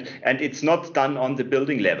 absolutely. And it's not done on the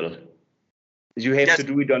building level. You have to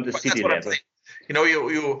do it on the city level.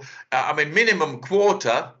 Minimum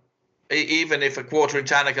quarter, even if a quarter in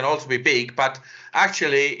China can also be big, but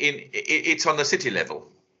actually it's on the city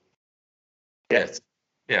level. Yes.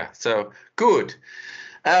 Yeah, so good.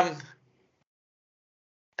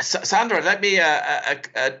 Sandra, let me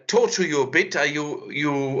talk to you a bit. I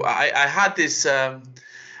had this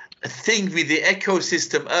thing with the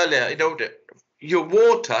ecosystem earlier. Your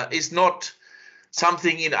water is not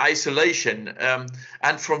something in isolation.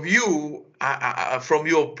 And from you, from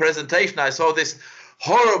your presentation, I saw this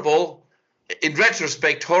horrible, in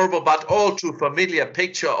retrospect, horrible, but all too familiar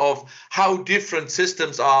picture of how different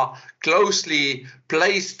systems are closely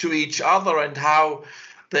placed to each other, and how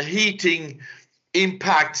the heating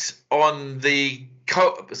impacts on the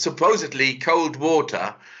supposedly cold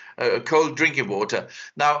water, cold drinking water.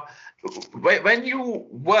 Now, when you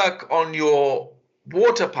work on your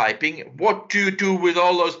water piping, what do you do with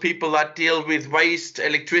all those people that deal with waste,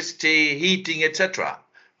 electricity, heating, etc.?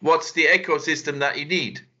 What's the ecosystem that you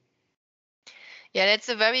need? Yeah, that's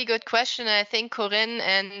a very good question. I think Corinne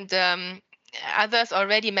and others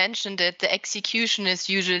already mentioned it. The execution is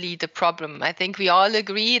usually the problem. I think we all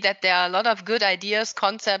agree that there are a lot of good ideas,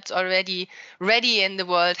 concepts already ready in the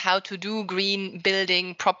world, how to do green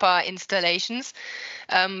building, proper installations.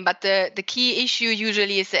 But the key issue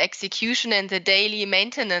usually is the execution and the daily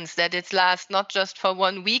maintenance, that it lasts not just for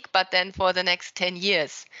 1 week, but then for the next 10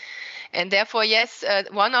 years. And therefore, yes,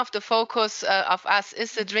 one of the focus of us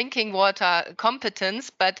is the drinking water competence.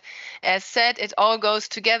 But as said, it all goes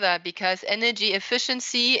together, because energy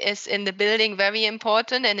efficiency is in the building very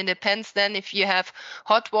important. And it depends then if you have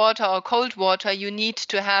hot water or cold water, you need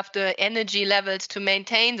to have the energy levels to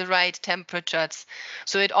maintain the right temperatures.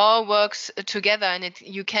 So it all works together, and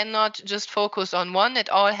you cannot just focus on one. It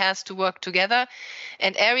all has to work together.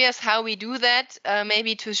 And areas how we do that,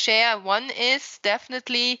 maybe to share, one is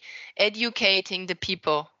definitely educating the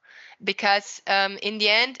people, because in the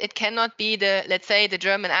end it cannot be let's say the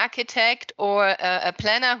German architect or a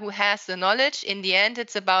planner who has the knowledge. In the end,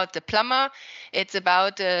 it's about the plumber, it's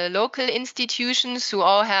about the local institutions who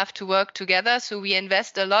all have to work together. So we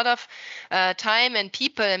invest a lot of time and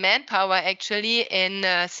people and manpower actually in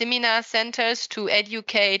seminar centers to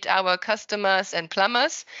educate our customers and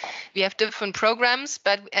plumbers. We have different programs,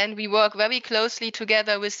 and we work very closely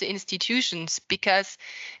together with the institutions, because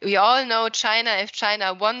we all know China, if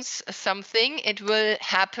China wants something, it will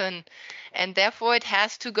happen. And therefore, it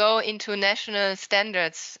has to go into national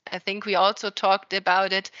standards. I think we also talked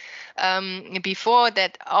about it before,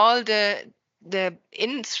 that all the the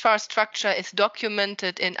infrastructure is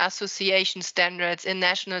documented in association standards, in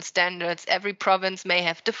national standards. Every province may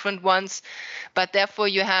have different ones, but therefore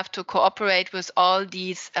you have to cooperate with all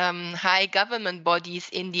these high government bodies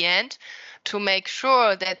in the end to make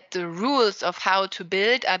sure that the rules of how to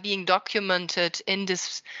build are being documented in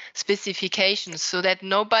this specifications, so that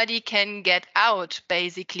nobody can get out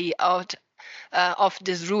of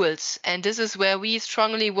these rules. And this is where we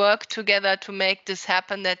strongly work together to make this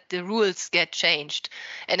happen, that the rules get changed.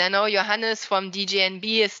 And I know Johannes from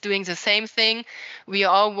DGNB is doing the same thing. We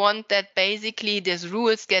all want that basically these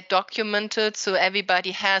rules get documented so everybody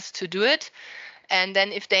has to do it. And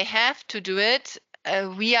then if they have to do it,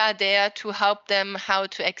 we are there to help them how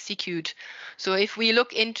to execute. So if we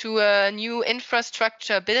look into a new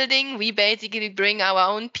infrastructure building, we basically bring our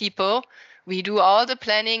own people. We do all the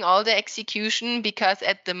planning, all the execution, because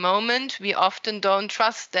at the moment we often don't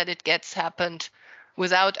trust that it gets happened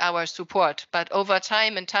without our support. But over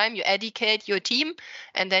time you educate your team,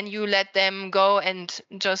 and then you let them go and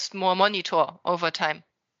just more monitor over time.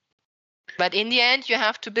 But in the end, you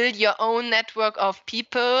have to build your own network of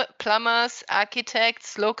people, plumbers,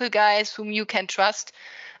 architects, local guys whom you can trust,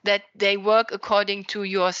 that they work according to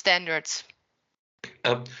your standards.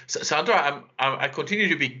 Sandra, I continue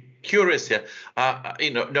to be curious here.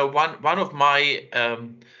 One of my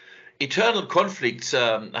eternal conflicts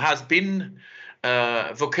has been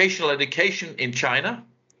vocational education in China,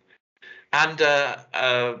 and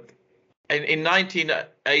in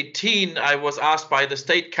 1918, I was asked by the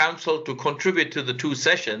State Council to contribute to the 2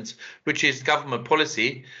 sessions, which is government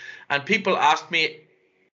policy, and people asked me,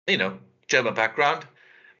 German background,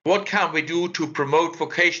 what can we do to promote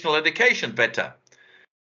vocational education better?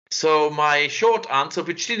 So my short answer,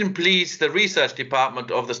 which didn't please the research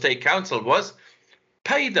department of the State Council, was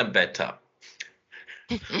pay them better.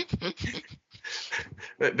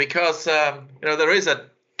 Because there is a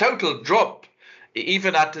total drop,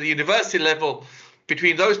 even at the university level,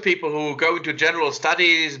 between those people who go into general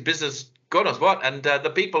studies, business, God knows what, and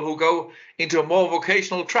the people who go into a more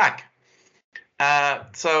vocational track.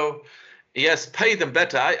 So yes, pay them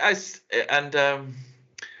better. I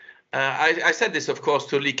said this, of course,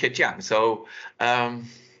 to Li Keqiang. So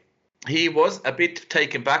he was a bit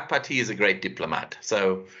taken back, but he is a great diplomat.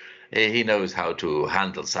 So he knows how to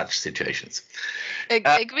handle such situations.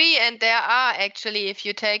 Agree. And there are actually, if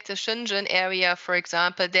you take the Shenzhen area, for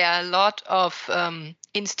example, there are a lot of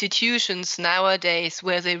institutions nowadays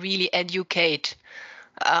where they really educate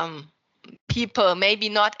people, maybe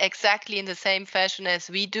not exactly in the same fashion as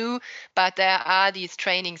we do, but there are these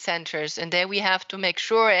training centers, and there we have to make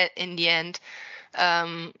sure in the end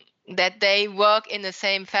that they work in the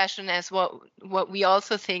same fashion as what we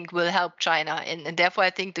also think will help China. And therefore,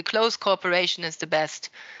 I think the close cooperation is the best.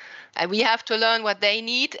 And we have to learn what they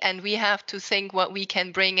need, and we have to think what we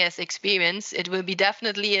can bring as experience. It will be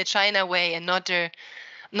definitely a China way and not a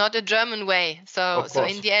German way. So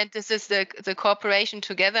in the end, this is the cooperation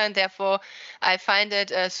together, and therefore I find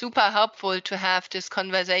it super helpful to have these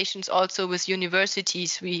conversations also with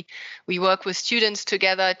universities. We work with students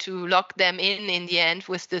together to lock them in the end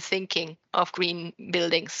with the thinking of green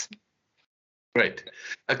buildings. Great.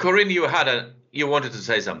 Corinne, you wanted to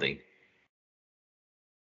say something.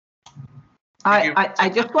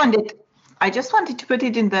 I just wanted to put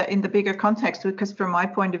it in the bigger context, because from my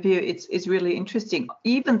point of view, it's really interesting.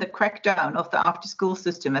 Even the crackdown of the after-school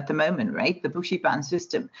system at the moment, right, the Bushiban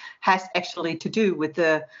system, has actually to do with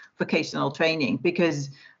the vocational training,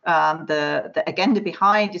 because the agenda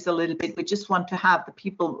behind is a little bit, we just want to have the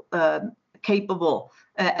people capable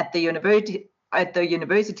at the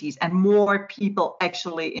universities, and more people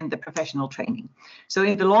actually in the professional training. So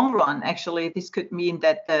in the long run, actually, this could mean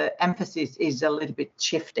that the emphasis is a little bit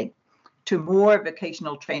shifting to more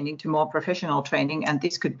vocational training, to more professional training, and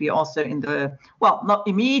this could be also in the, well, not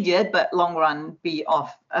immediate, but long run, be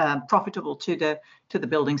profitable to the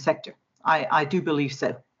building sector. I do believe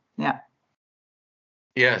so. Yeah.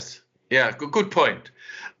 Yes. Yeah. Good point.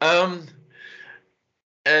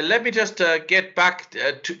 Let me just get back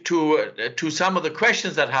to some of the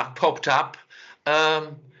questions that have popped up.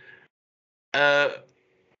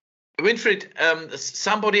 Winfried,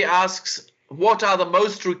 somebody asks, what are the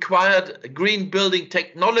most required green building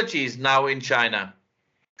technologies now in China?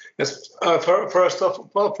 Yes, first of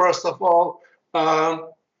all,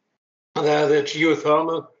 the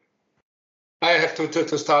geothermal. I have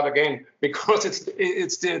to start again, because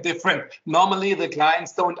it's different. Normally, the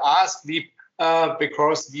clients don't ask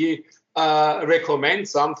because we recommend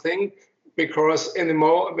something, because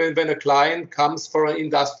anymore when a client comes for an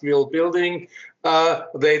industrial building,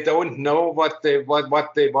 they don't know what they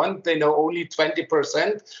want. They know only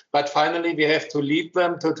 20%, but finally we have to lead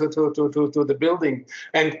them to the building.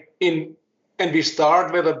 And we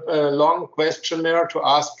start with a long questionnaire to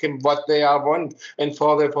ask him what they want. And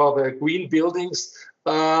for the green buildings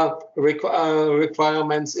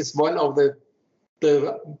requirements is one of the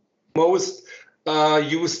most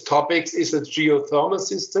used topics is a geothermal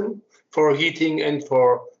system for heating and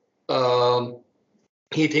for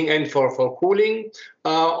cooling.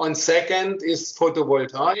 On second is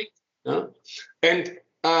photovoltaic, and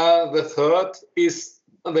the third is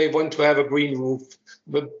they want to have a green roof,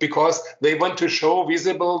 because they want to show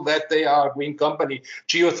visible that they are a green company.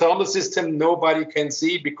 Geothermal system nobody can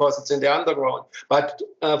see because it's in the underground, but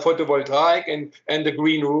photovoltaic and the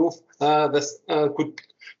green roof this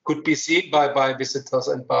could be seen by visitors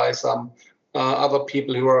and by some other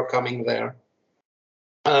people who are coming there.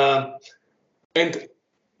 And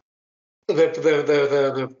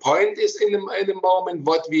the point is in the moment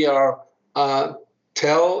what we are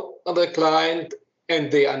tell the client, and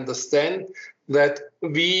they understand that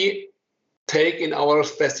we take in our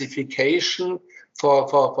specification for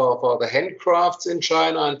the handcrafts in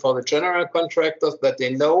China and for the general contractors, that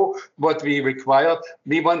they know what we require.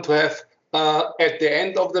 We want to have at the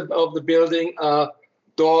end of the building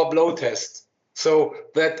door blow test, so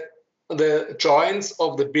that the joints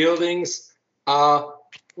of the buildings are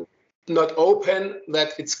not open,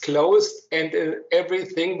 that it's closed, and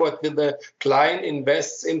everything what the client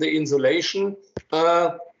invests in the insulation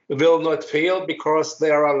will not fail, because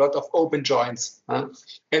there are a lot of open joints.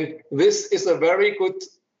 And this is a very good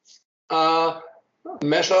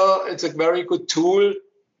measure. It's a very good tool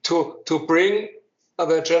to bring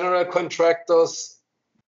the general contractors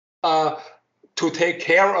to take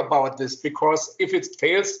care about this, because if it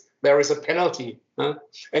fails, there is a penalty. And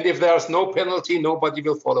if there is no penalty, nobody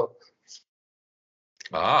will follow.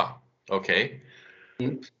 Ah, okay.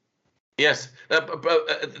 Yes,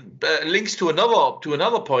 links to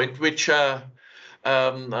another point, which any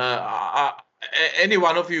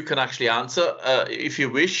one of you can actually answer if you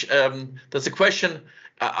wish. There's a question.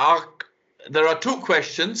 There are two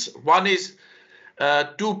questions. One is,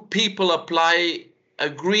 do people apply a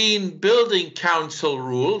Green Building Council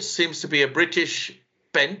rule? Seems to be a British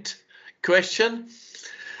bent question.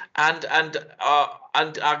 And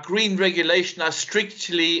are green regulation as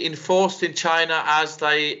strictly enforced in China as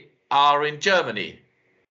they are in Germany?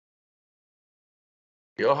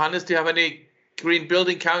 Johannes, do you have any Green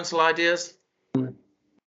Building Council ideas?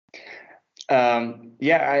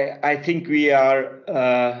 I think we are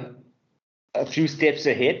a few steps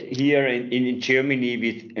ahead here in Germany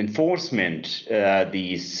with enforcement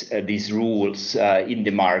these rules in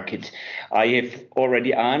the market. I have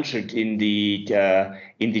already answered in the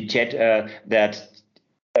chat that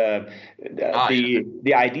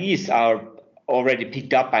the ideas are already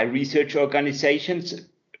picked up by research organizations,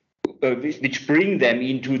 which bring them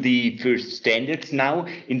into the first standards now.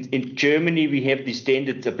 In Germany, we have the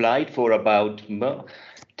standards applied for about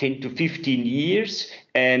 10 to 15 years,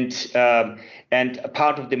 and a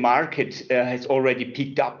part of the market has already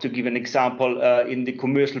picked up. To give an example, in the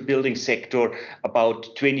commercial building sector,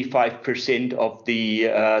 about 25% of the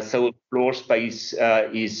sold floor space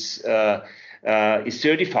is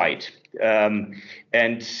certified,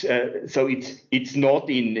 and so it's not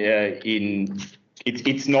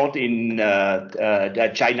it's not in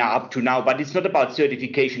China up to now, but it's not about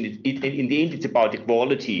certification. In the end, it's about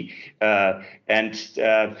equality, and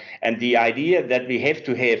the idea that we have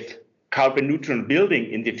to have carbon neutral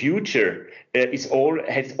building in the future has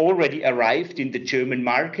already arrived in the German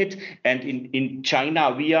market, and in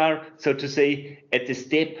China we are, so to say, at the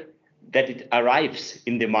step that it arrives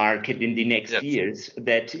in the market in the next years.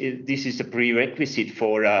 That this is a prerequisite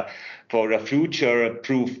for a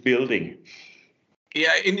future-proof building.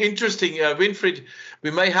 Yeah, interesting, Winfried.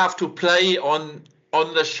 We may have to play on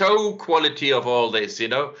the show quality of all this.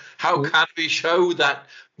 How can we show that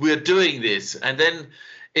we're doing this, and then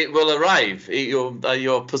it will arrive.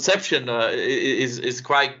 Your perception is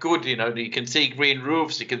quite good. You can see green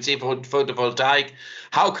roofs, you can see photovoltaic.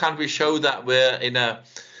 How can we show that we're in a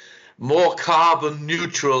more carbon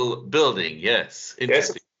neutral building? Yes,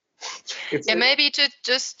 interesting. Yeah, maybe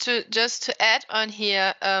just to add on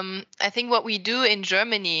here, I think what we do in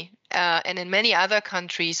Germany and in many other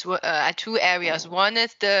countries are two areas. One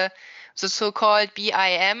is the so-called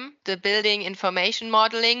BIM, the Building Information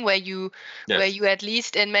Modeling, where you at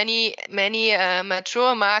least in many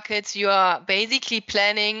mature markets, you are basically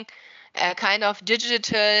planning a kind of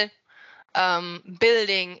digital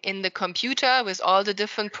building in the computer with all the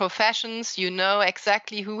different professions. You know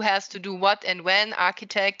exactly who has to do what and when.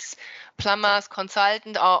 Architects, plumbers,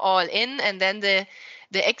 consultants are all in, and then the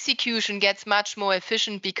execution gets much more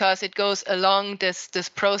efficient because it goes along this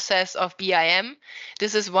process of BIM.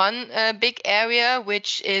 This is one big area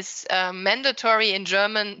which is mandatory in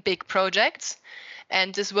German big projects.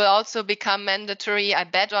 And this will also become mandatory, I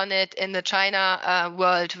bet on it, in the China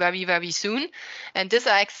world very, very soon. And these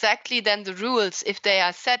are exactly then the rules. If they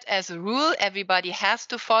are set as a rule, everybody has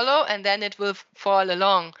to follow, and then it will fall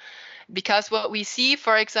along. Because what we see,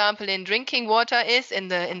 for example, in drinking water is in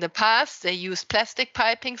the past, they used plastic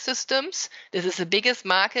piping systems. This is the biggest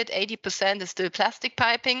market, 80% is still plastic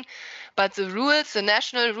piping. But the rules, the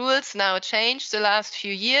national rules now changed the last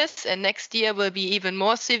few years, and next year will be even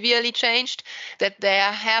more severely changed, that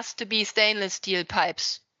there has to be stainless steel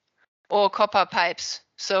pipes or copper pipes.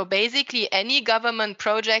 So basically any government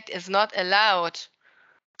project is not allowed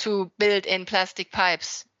to build in plastic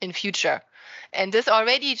pipes in future. And this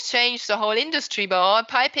already changed the whole industry, but all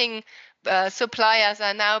piping suppliers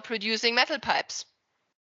are now producing metal pipes.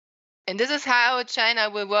 And this is how China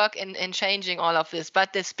will work in changing all of this.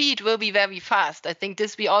 But the speed will be very fast. I think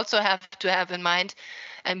this we also have to have in mind.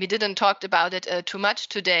 And we didn't talk about it too much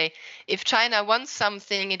today. If China wants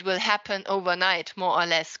something, it will happen overnight, more or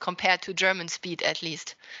less, compared to German speed at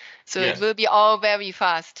least. So yes. It will be all very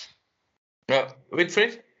fast.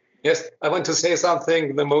 Winfried? Yes, I want to say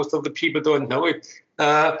something that most of the people don't know it.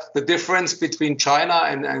 The difference between China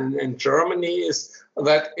and Germany is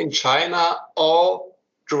that in China, all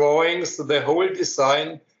drawings, the whole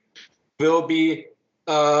design will be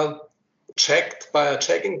checked by a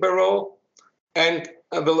checking bureau and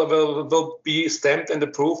will be stamped and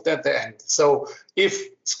approved at the end. So if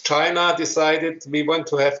China decided we want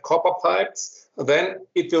to have copper pipes, then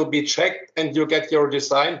it will be checked and you get your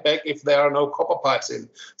design back if there are no copper pipes in.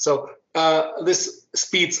 So this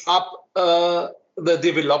speeds up the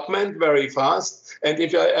development very fast. And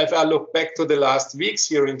if I look back to the last weeks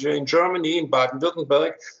here in Germany, in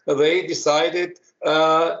Baden-Württemberg, they decided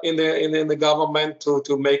in the government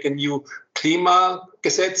to make a new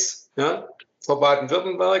Klimagesetz for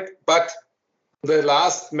Baden-Württemberg. But the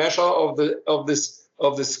last measure of this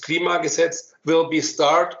Klimagesetz will be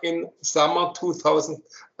start in summer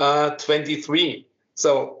 2023.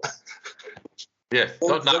 So yes,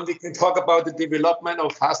 then we can talk about the development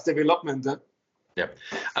of fast development. Huh? Yeah,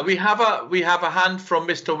 we have a hand from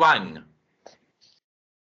Mr. Wang.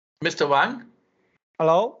 Mr. Wang?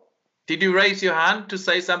 Hello? Did you raise your hand to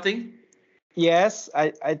say something? Yes,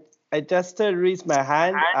 I just raised my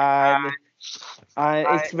hand, and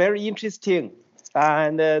it's very interesting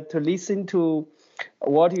and to listen to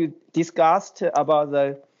what you discussed about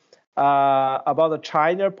the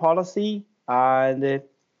China policy. And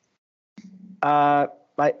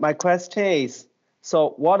my question is,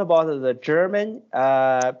 so what about the German?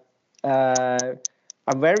 I'm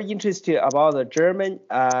very interested about the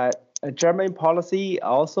German policy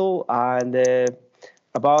also, and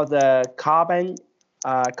about the carbon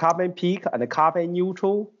peak and the carbon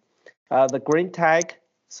neutral, the green tech.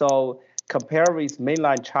 So compare with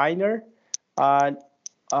mainland China.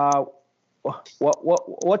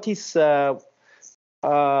 What is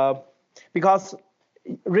because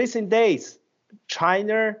recent days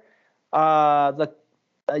China the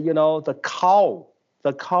coal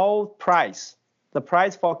price, the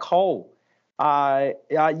price for coal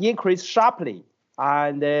increased sharply,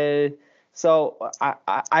 and so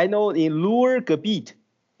I know in Ruhrgebiet,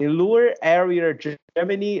 in Ruhr area,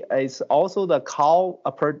 Germany is also the coal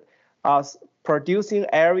producing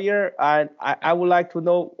area, and I would like to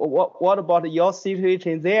know what about your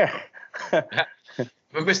situation there?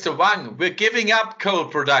 Mr. Wang, we're giving up coal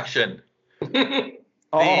production. We're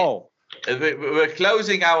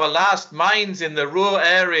closing our last mines in the Ruhr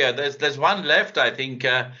area. There's one left, I think,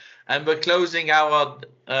 and we're closing our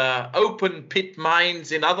open pit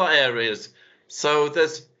mines in other areas. So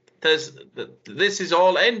this is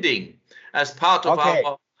all ending as part of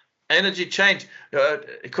our energy change.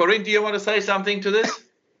 Corinne, do you want to say something to this?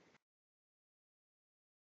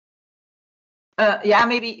 Yeah,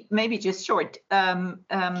 maybe just short.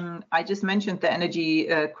 I just mentioned the energy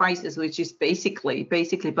crisis, which is basically,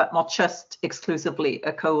 but not just exclusively,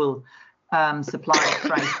 a coal supply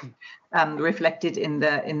crisis, reflected in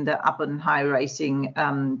the up and high rising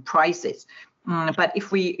prices. But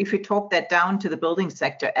if we talk that down to the building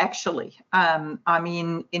sector, actually, I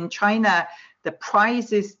mean, in China, the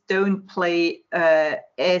prices don't play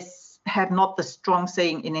have not the strong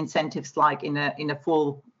saying in incentives like in a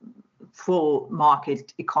full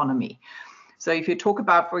market economy. So if you talk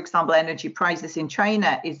about, for example, energy prices in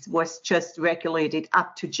China, it was just regulated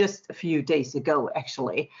up to just a few days ago,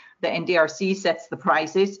 actually. The NDRC sets the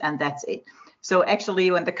prices and that's it. So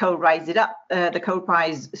actually, when the coal the coal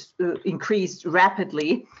price increased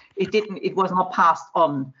rapidly, it was not passed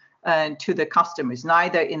on to the customers,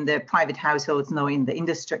 neither in the private households nor in the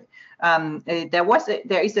industry. There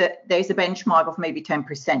is a benchmark of maybe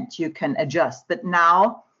 10% you can adjust, but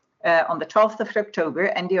now on the 12th of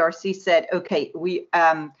October, NDRC said, okay, we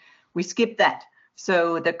skip that.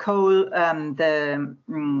 So the coal, the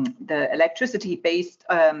electricity based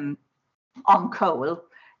on coal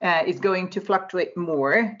is going to fluctuate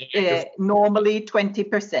more, normally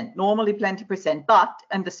 20%, normally 20%, but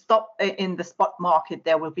in the spot market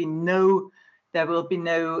there will be no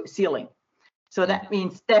ceiling. So that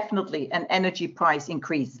means definitely an energy price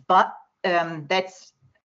increase, but that's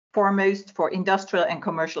foremost for industrial and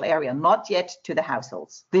commercial area, not yet to the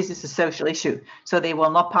households. This is a social issue, so they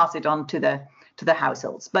will not pass it on to the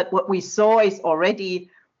households. But what we saw is already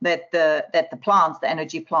that the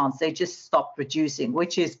energy plants, they just stopped producing,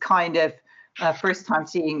 which is kind of first time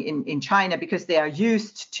seeing in China, because they are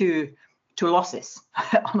used to losses.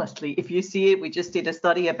 Honestly, if you see it, we just did a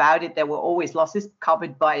study about it. There were always losses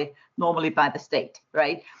covered normally by the state,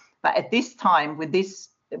 right? But at this time, with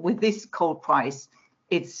this coal price,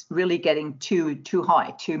 it's really getting too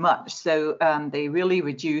high, too much. So they really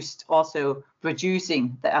reduced also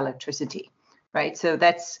producing the electricity. Right, so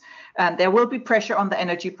that's there will be pressure on the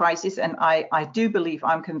energy prices, and I do believe,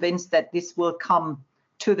 I'm convinced that this will come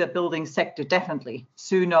to the building sector definitely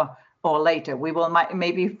sooner or later. We will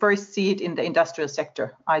maybe first see it in the industrial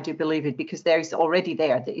sector. I do believe it, because there is already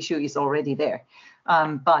there. The issue is already there.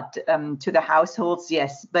 But to the households,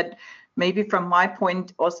 yes. But maybe from my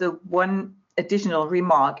point, also one additional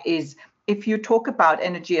remark is, if you talk about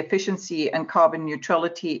energy efficiency and carbon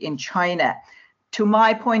neutrality in China, to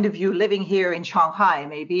my point of view, living here in Shanghai,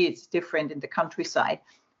 maybe it's different in the countryside,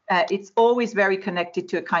 it's always very connected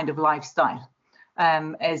to a kind of lifestyle.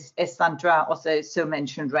 As Sandra also so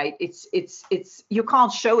mentioned, right? It's you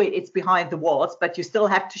can't show it, it's behind the walls, but you still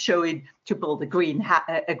have to show it to build a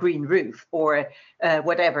green roof or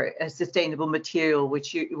whatever, a sustainable material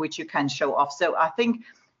which you can show off. So I think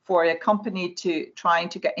for a company trying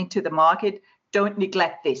to get into the market, don't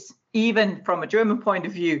neglect this. Even from a German point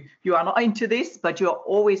of view, you are not into this, but you're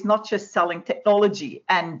always not just selling technology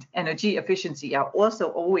and energy efficiency. You're also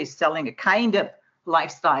always selling a kind of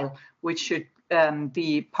lifestyle, which should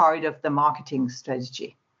be part of the marketing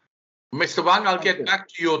strategy. Mr. Wang, I'll get back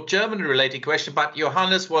to your German-related question, but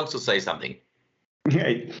Johannes wants to say something.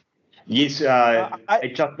 Yes,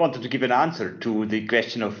 I just wanted to give an answer to the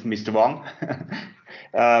question of Mr. Wang.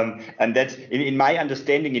 And that's, in my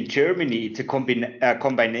understanding, in Germany, it's a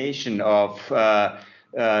combination of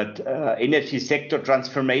energy sector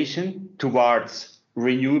transformation towards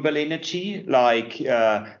renewable energy, like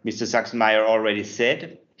Mr. Sachsenmeier already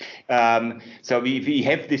said. So we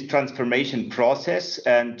have this transformation process,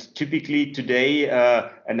 and typically today,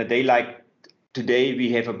 on a day like today,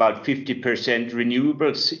 we have about 50%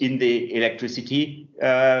 renewables in the electricity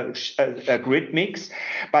grid mix,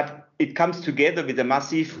 but it comes together with a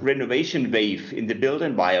massive renovation wave in the built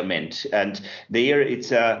environment, and there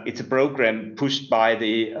it's a program pushed by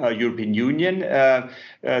the European Union,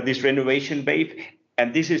 this renovation wave,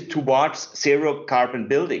 and this is towards zero carbon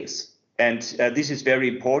buildings, and this is very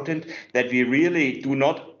important that we really do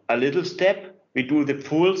not a little step. We do the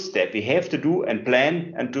full step. We have to do and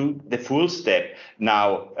plan and do the full step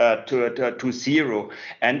now to zero.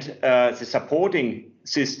 And the supporting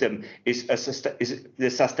system is the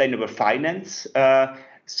sustainable finance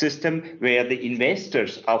system, where the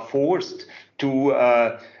investors are forced to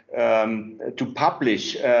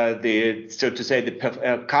publish the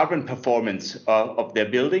carbon performance of their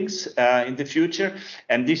buildings in the future,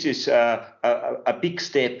 and this is a big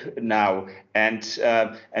step now. And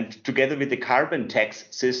together with the carbon tax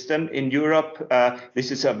system in Europe, this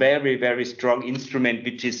is a very, very strong instrument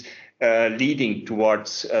which is leading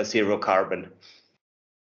towards zero carbon.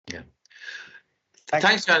 Yeah.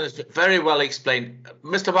 Thanks, Johannes. Very well explained,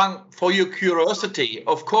 Mr. Wang. For your curiosity,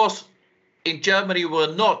 of course, in Germany,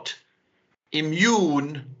 we're not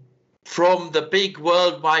immune from the big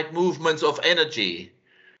worldwide movements of energy.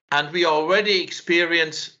 And we already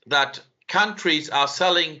experience that countries are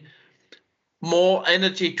selling more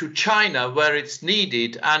energy to China where it's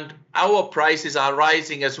needed, and our prices are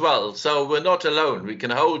rising as well. So we're not alone. We can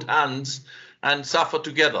hold hands and suffer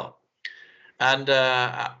together. And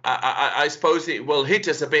I suppose it will hit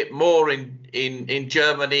us a bit more in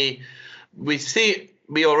Germany.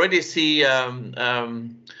 We already see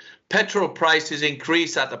petrol prices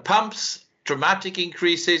increase at the pumps dramatic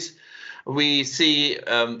increases. We see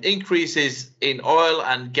increases in oil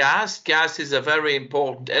and gas. Gas is a very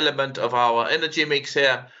important element of our energy mix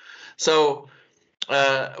here. So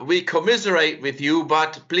we commiserate with you,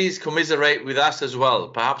 but please commiserate with us as well,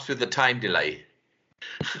 perhaps with the time delay.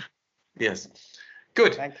 Yes.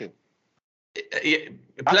 Good. Thank you.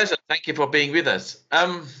 Pleasure. Thank you for being with us.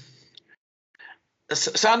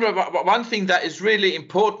 Sandra, one thing that is really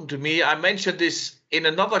important to me, I mentioned this in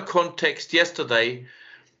another context yesterday,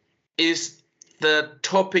 is the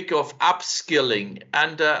topic of upskilling.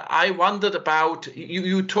 And I wondered about,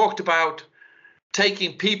 you talked about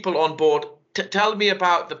taking people on board. Tell me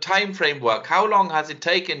about the time framework. How long has it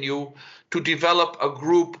taken you to develop a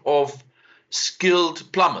group of skilled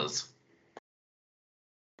plumbers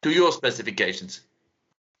to your specifications?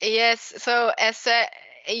 Yes, so as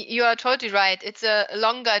you are totally right. It's a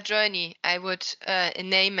longer journey, I would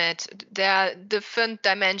name it. There are different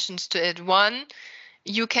dimensions to it. One,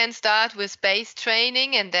 you can start with base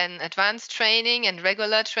training and then advanced training and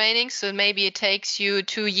regular training. So maybe it takes you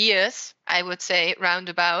 2 years, I would say,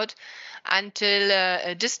 roundabout, until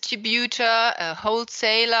a distributor, a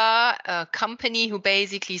wholesaler, a company who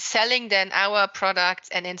basically selling then our products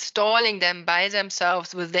and installing them by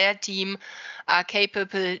themselves with their team are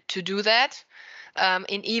capable to do that.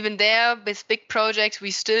 And even there, with big projects,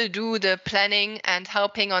 we still do the planning and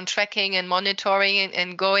helping on tracking and monitoring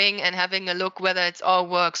and going and having a look whether it all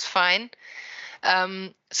works fine.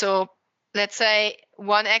 So let's say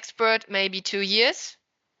one expert, maybe 2 years.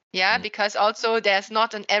 Yeah, because also there's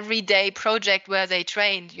not an everyday project where they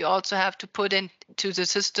trained. You also have to put into the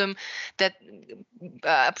system that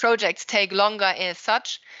projects take longer as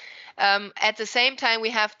such. At the same time, we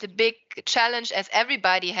have the big challenge, as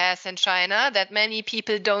everybody has in China, that many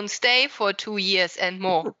people don't stay for 2 years and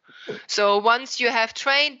more. So once you have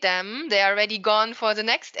trained them, they are already gone for the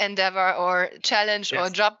next endeavor or challenge or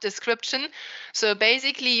job description. So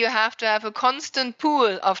basically, you have to have a constant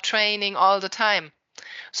pool of training all the time.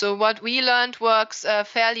 So what we learned works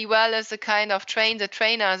fairly well as a kind of train the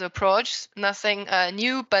trainers approach, nothing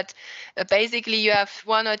new, but basically you have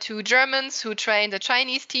 1 or 2 Germans who train the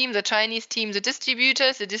Chinese team the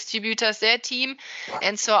distributors their team,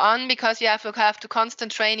 and so on, because you have to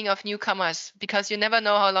constant training of newcomers, because you never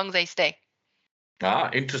know how long they stay.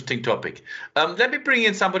 Interesting topic. Let me bring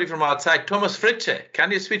in somebody from outside. Thomas Fritsche,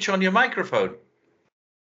 can you switch on your microphone?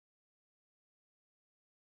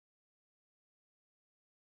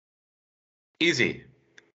 Easy.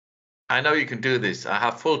 I know you can do this. I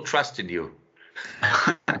have full trust in you.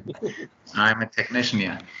 I'm a technician,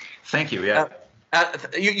 yeah. Thank you, yeah.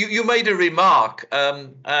 You made a remark,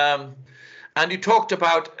 and you talked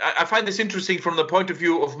about, I find this interesting from the point of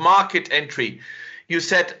view of market entry. You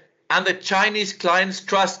said, and the Chinese clients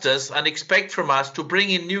trust us and expect from us to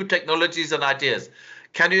bring in new technologies and ideas.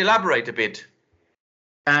 Can you elaborate a bit?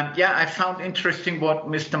 Yeah, I found interesting what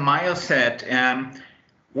Mr. Meyer said.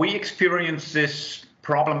 We experience this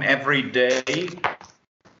problem every day.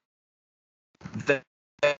 That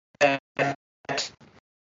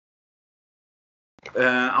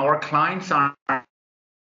our clients are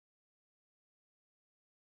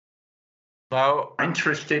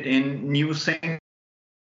interested in new things,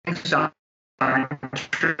 are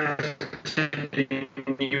interested in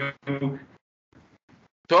new.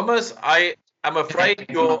 Thomas, I am afraid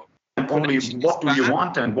you're only what do you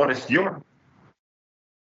want and what is your.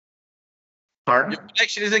 Pardon? Your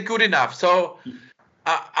connection isn't good enough. So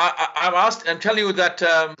I'm telling you that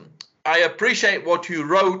I appreciate what you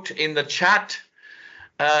wrote in the chat.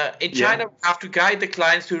 In China, we have to guide the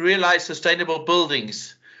clients to realize sustainable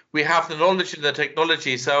buildings. We have the knowledge and the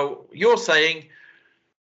technology. So you're saying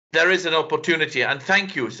there is an opportunity, and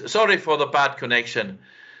thank you. Sorry for the bad connection.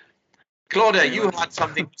 Claudia, you had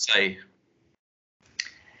something to say.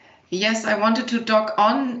 Yes, I wanted to talk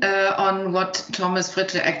on what Thomas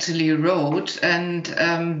Fritsche actually wrote, and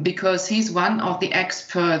because he's one of the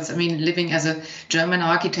experts, I mean, living as a German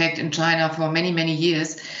architect in China for many, many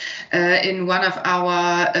years, in one of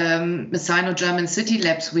our Sino-German city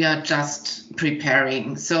labs we are just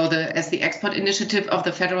preparing. So as the expert initiative of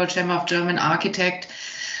the Federal Chamber of German Architects,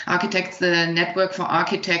 the Network for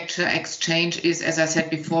Architecture Exchange is, as I said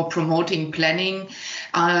before, promoting planning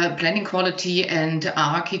quality and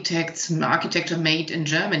architecture made in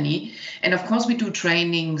Germany. And of course, we do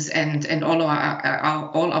trainings and all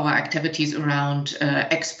our activities around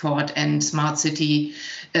export and smart city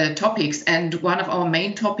topics. And one of our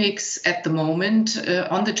main topics at the moment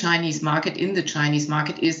in the Chinese market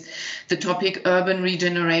is the topic urban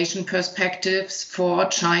regeneration perspectives for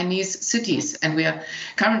Chinese cities. And we are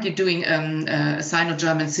currently currently doing a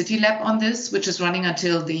Sino-German City Lab on this, which is running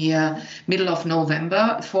until the middle of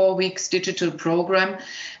November, 4 weeks digital program,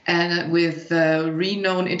 and with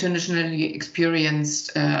renowned, internationally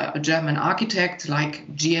experienced German architects like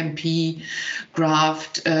GMP,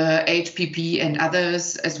 Graft, HPP, and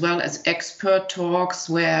others, as well as expert talks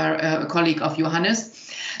where a colleague of Johannes.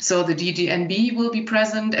 So the DGNB will be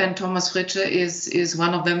present, and Thomas Fritsche is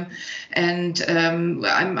one of them. And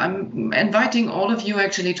I'm inviting all of you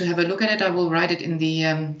actually to have a look at it. I will write it in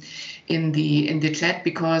the chat,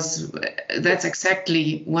 because that's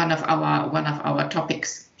exactly one of our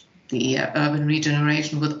topics, the urban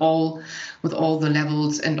regeneration with all the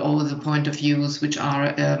levels and all the point of views which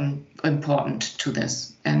are important to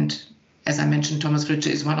this. And as I mentioned, Thomas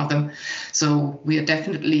Fritsche is one of them. So we are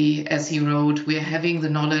definitely, as he wrote, we are having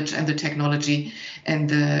the knowledge and the technology, and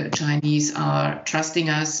the Chinese are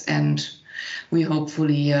trusting us, and we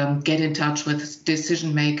hopefully get in touch with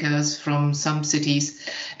decision makers from some cities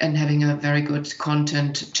and having a very good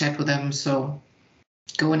content chat with them. So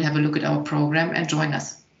go and have a look at our program and join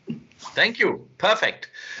us. Thank you.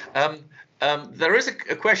 Perfect. There is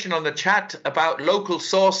a question on the chat about local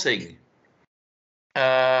sourcing.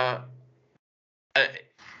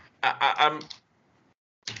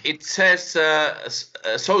 It says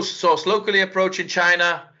source locally, approach in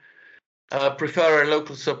China, prefer a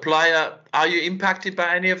local supplier. Are you impacted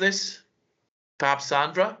by any of this? Perhaps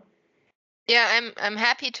Sandra? Yeah, I'm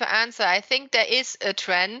happy to answer. I think there is a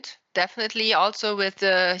trend, definitely, also with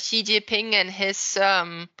Xi Jinping and his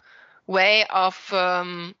way of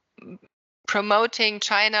promoting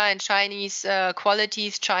China and Chinese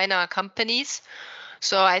qualities, China companies.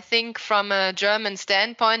 So I think from a German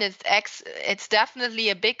standpoint, it's definitely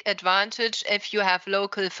a big advantage if you have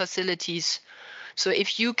local facilities. So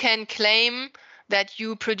if you can claim that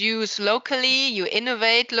you produce locally, you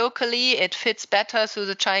innovate locally, it fits better to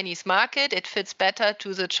the Chinese market, it fits better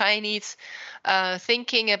to the Chinese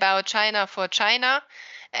thinking about China for China.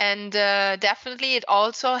 And definitely it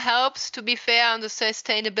also helps, to be fair, on the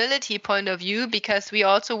sustainability point of view, because we're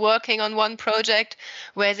also working on one project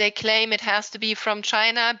where they claim it has to be from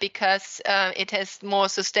China because it is more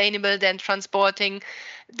sustainable than transporting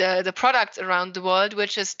the products around the world,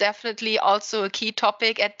 which is definitely also a key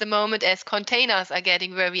topic at the moment, as containers are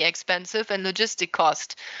getting very expensive and logistic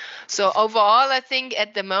cost. So overall, I think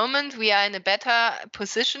at the moment we are in a better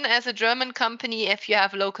position as a German company if you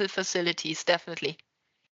have local facilities, definitely.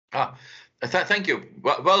 Thank you.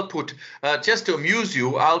 Well put. Just to amuse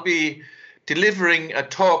you, I'll be delivering a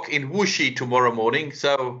talk in Wuxi tomorrow morning,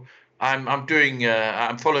 so I'm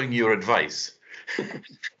following your advice,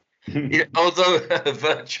 although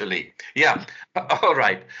virtually. Yeah. All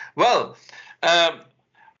right. Well,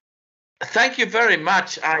 thank you very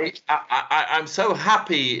much. I'm so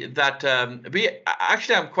happy that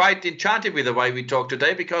I'm quite enchanted with the way we talked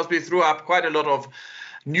today, because we threw up quite a lot of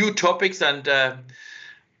new topics, and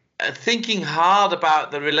thinking hard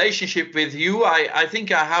about the relationship with you, I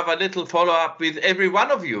think I have a little follow-up with every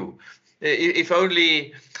one of you, if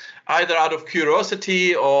only either out of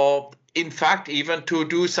curiosity or, in fact, even to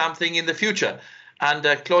do something in the future. And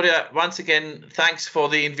Claudia, once again, thanks for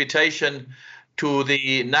the invitation to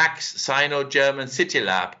the NACS Sino-German City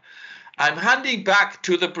Lab. I'm handing back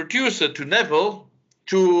to the producer, to Neville,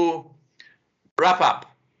 to wrap up.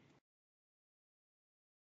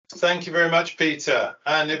 Thank you very much, Peter.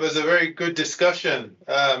 And it was a very good discussion.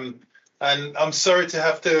 And I'm sorry to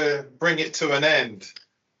have to bring it to an end.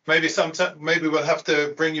 Maybe we'll have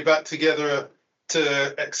to bring you back together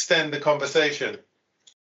to extend the conversation.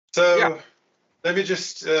 So yeah. Let me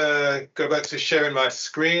just go back to sharing my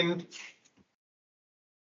screen.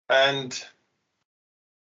 And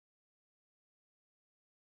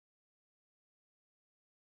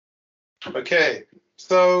okay,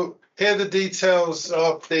 so here are the details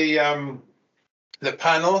of the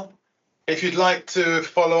panel. If you'd like to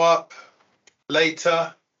follow up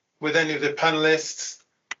later with any of the panelists,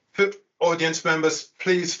 audience members,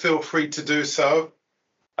 please feel free to do so.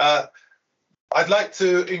 I'd like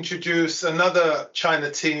to introduce another China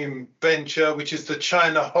team venture, which is the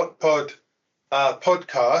China Hot Pod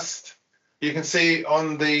podcast. You can see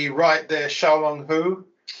on the right there, Xiaowang Hu,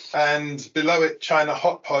 and below it, China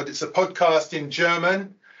Hot Pod. It's a podcast in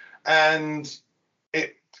German, and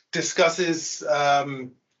it discusses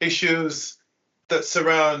issues that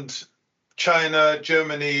surround China,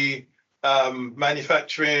 Germany,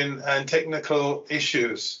 manufacturing and technical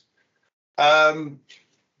issues.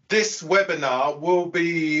 This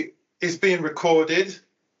webinar is being recorded,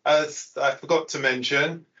 as I forgot to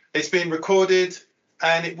mention. It's being recorded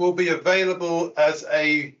and it will be available as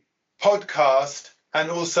a podcast and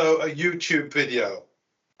also a YouTube video.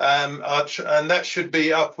 And that should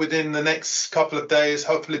be up within the next couple of days,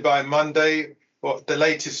 hopefully by Monday or the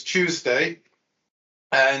latest Tuesday.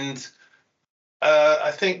 And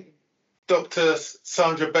I think Dr.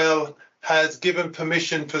 Sandra Bell has given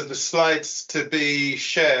permission for the slides to be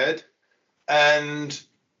shared. And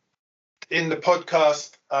in the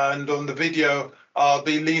podcast and on the video, I'll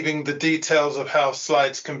be leaving the details of how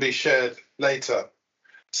slides can be shared later.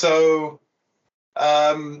 So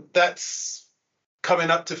that's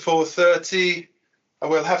coming up to 4:30. I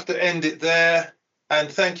will have to end it there. And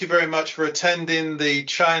thank you very much for attending the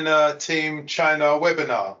China Team China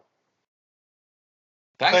webinar.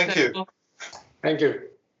 Thank you. Thank you.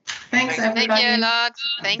 Thanks, everybody. Thank you a lot.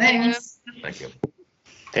 Thank you. Thank you.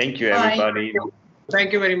 Thank you, Bye. everybody.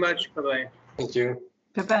 Thank you very much. Bye-bye. Thank you.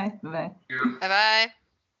 Bye-bye. Bye-bye. Bye-bye.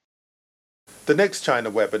 The next China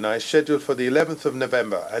webinar is scheduled for the 11th of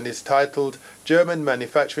November and is titled German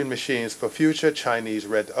Manufacturing Machines for Future Chinese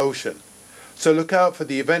Red Ocean. So look out for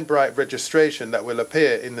the Eventbrite registration that will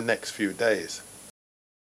appear in the next few days.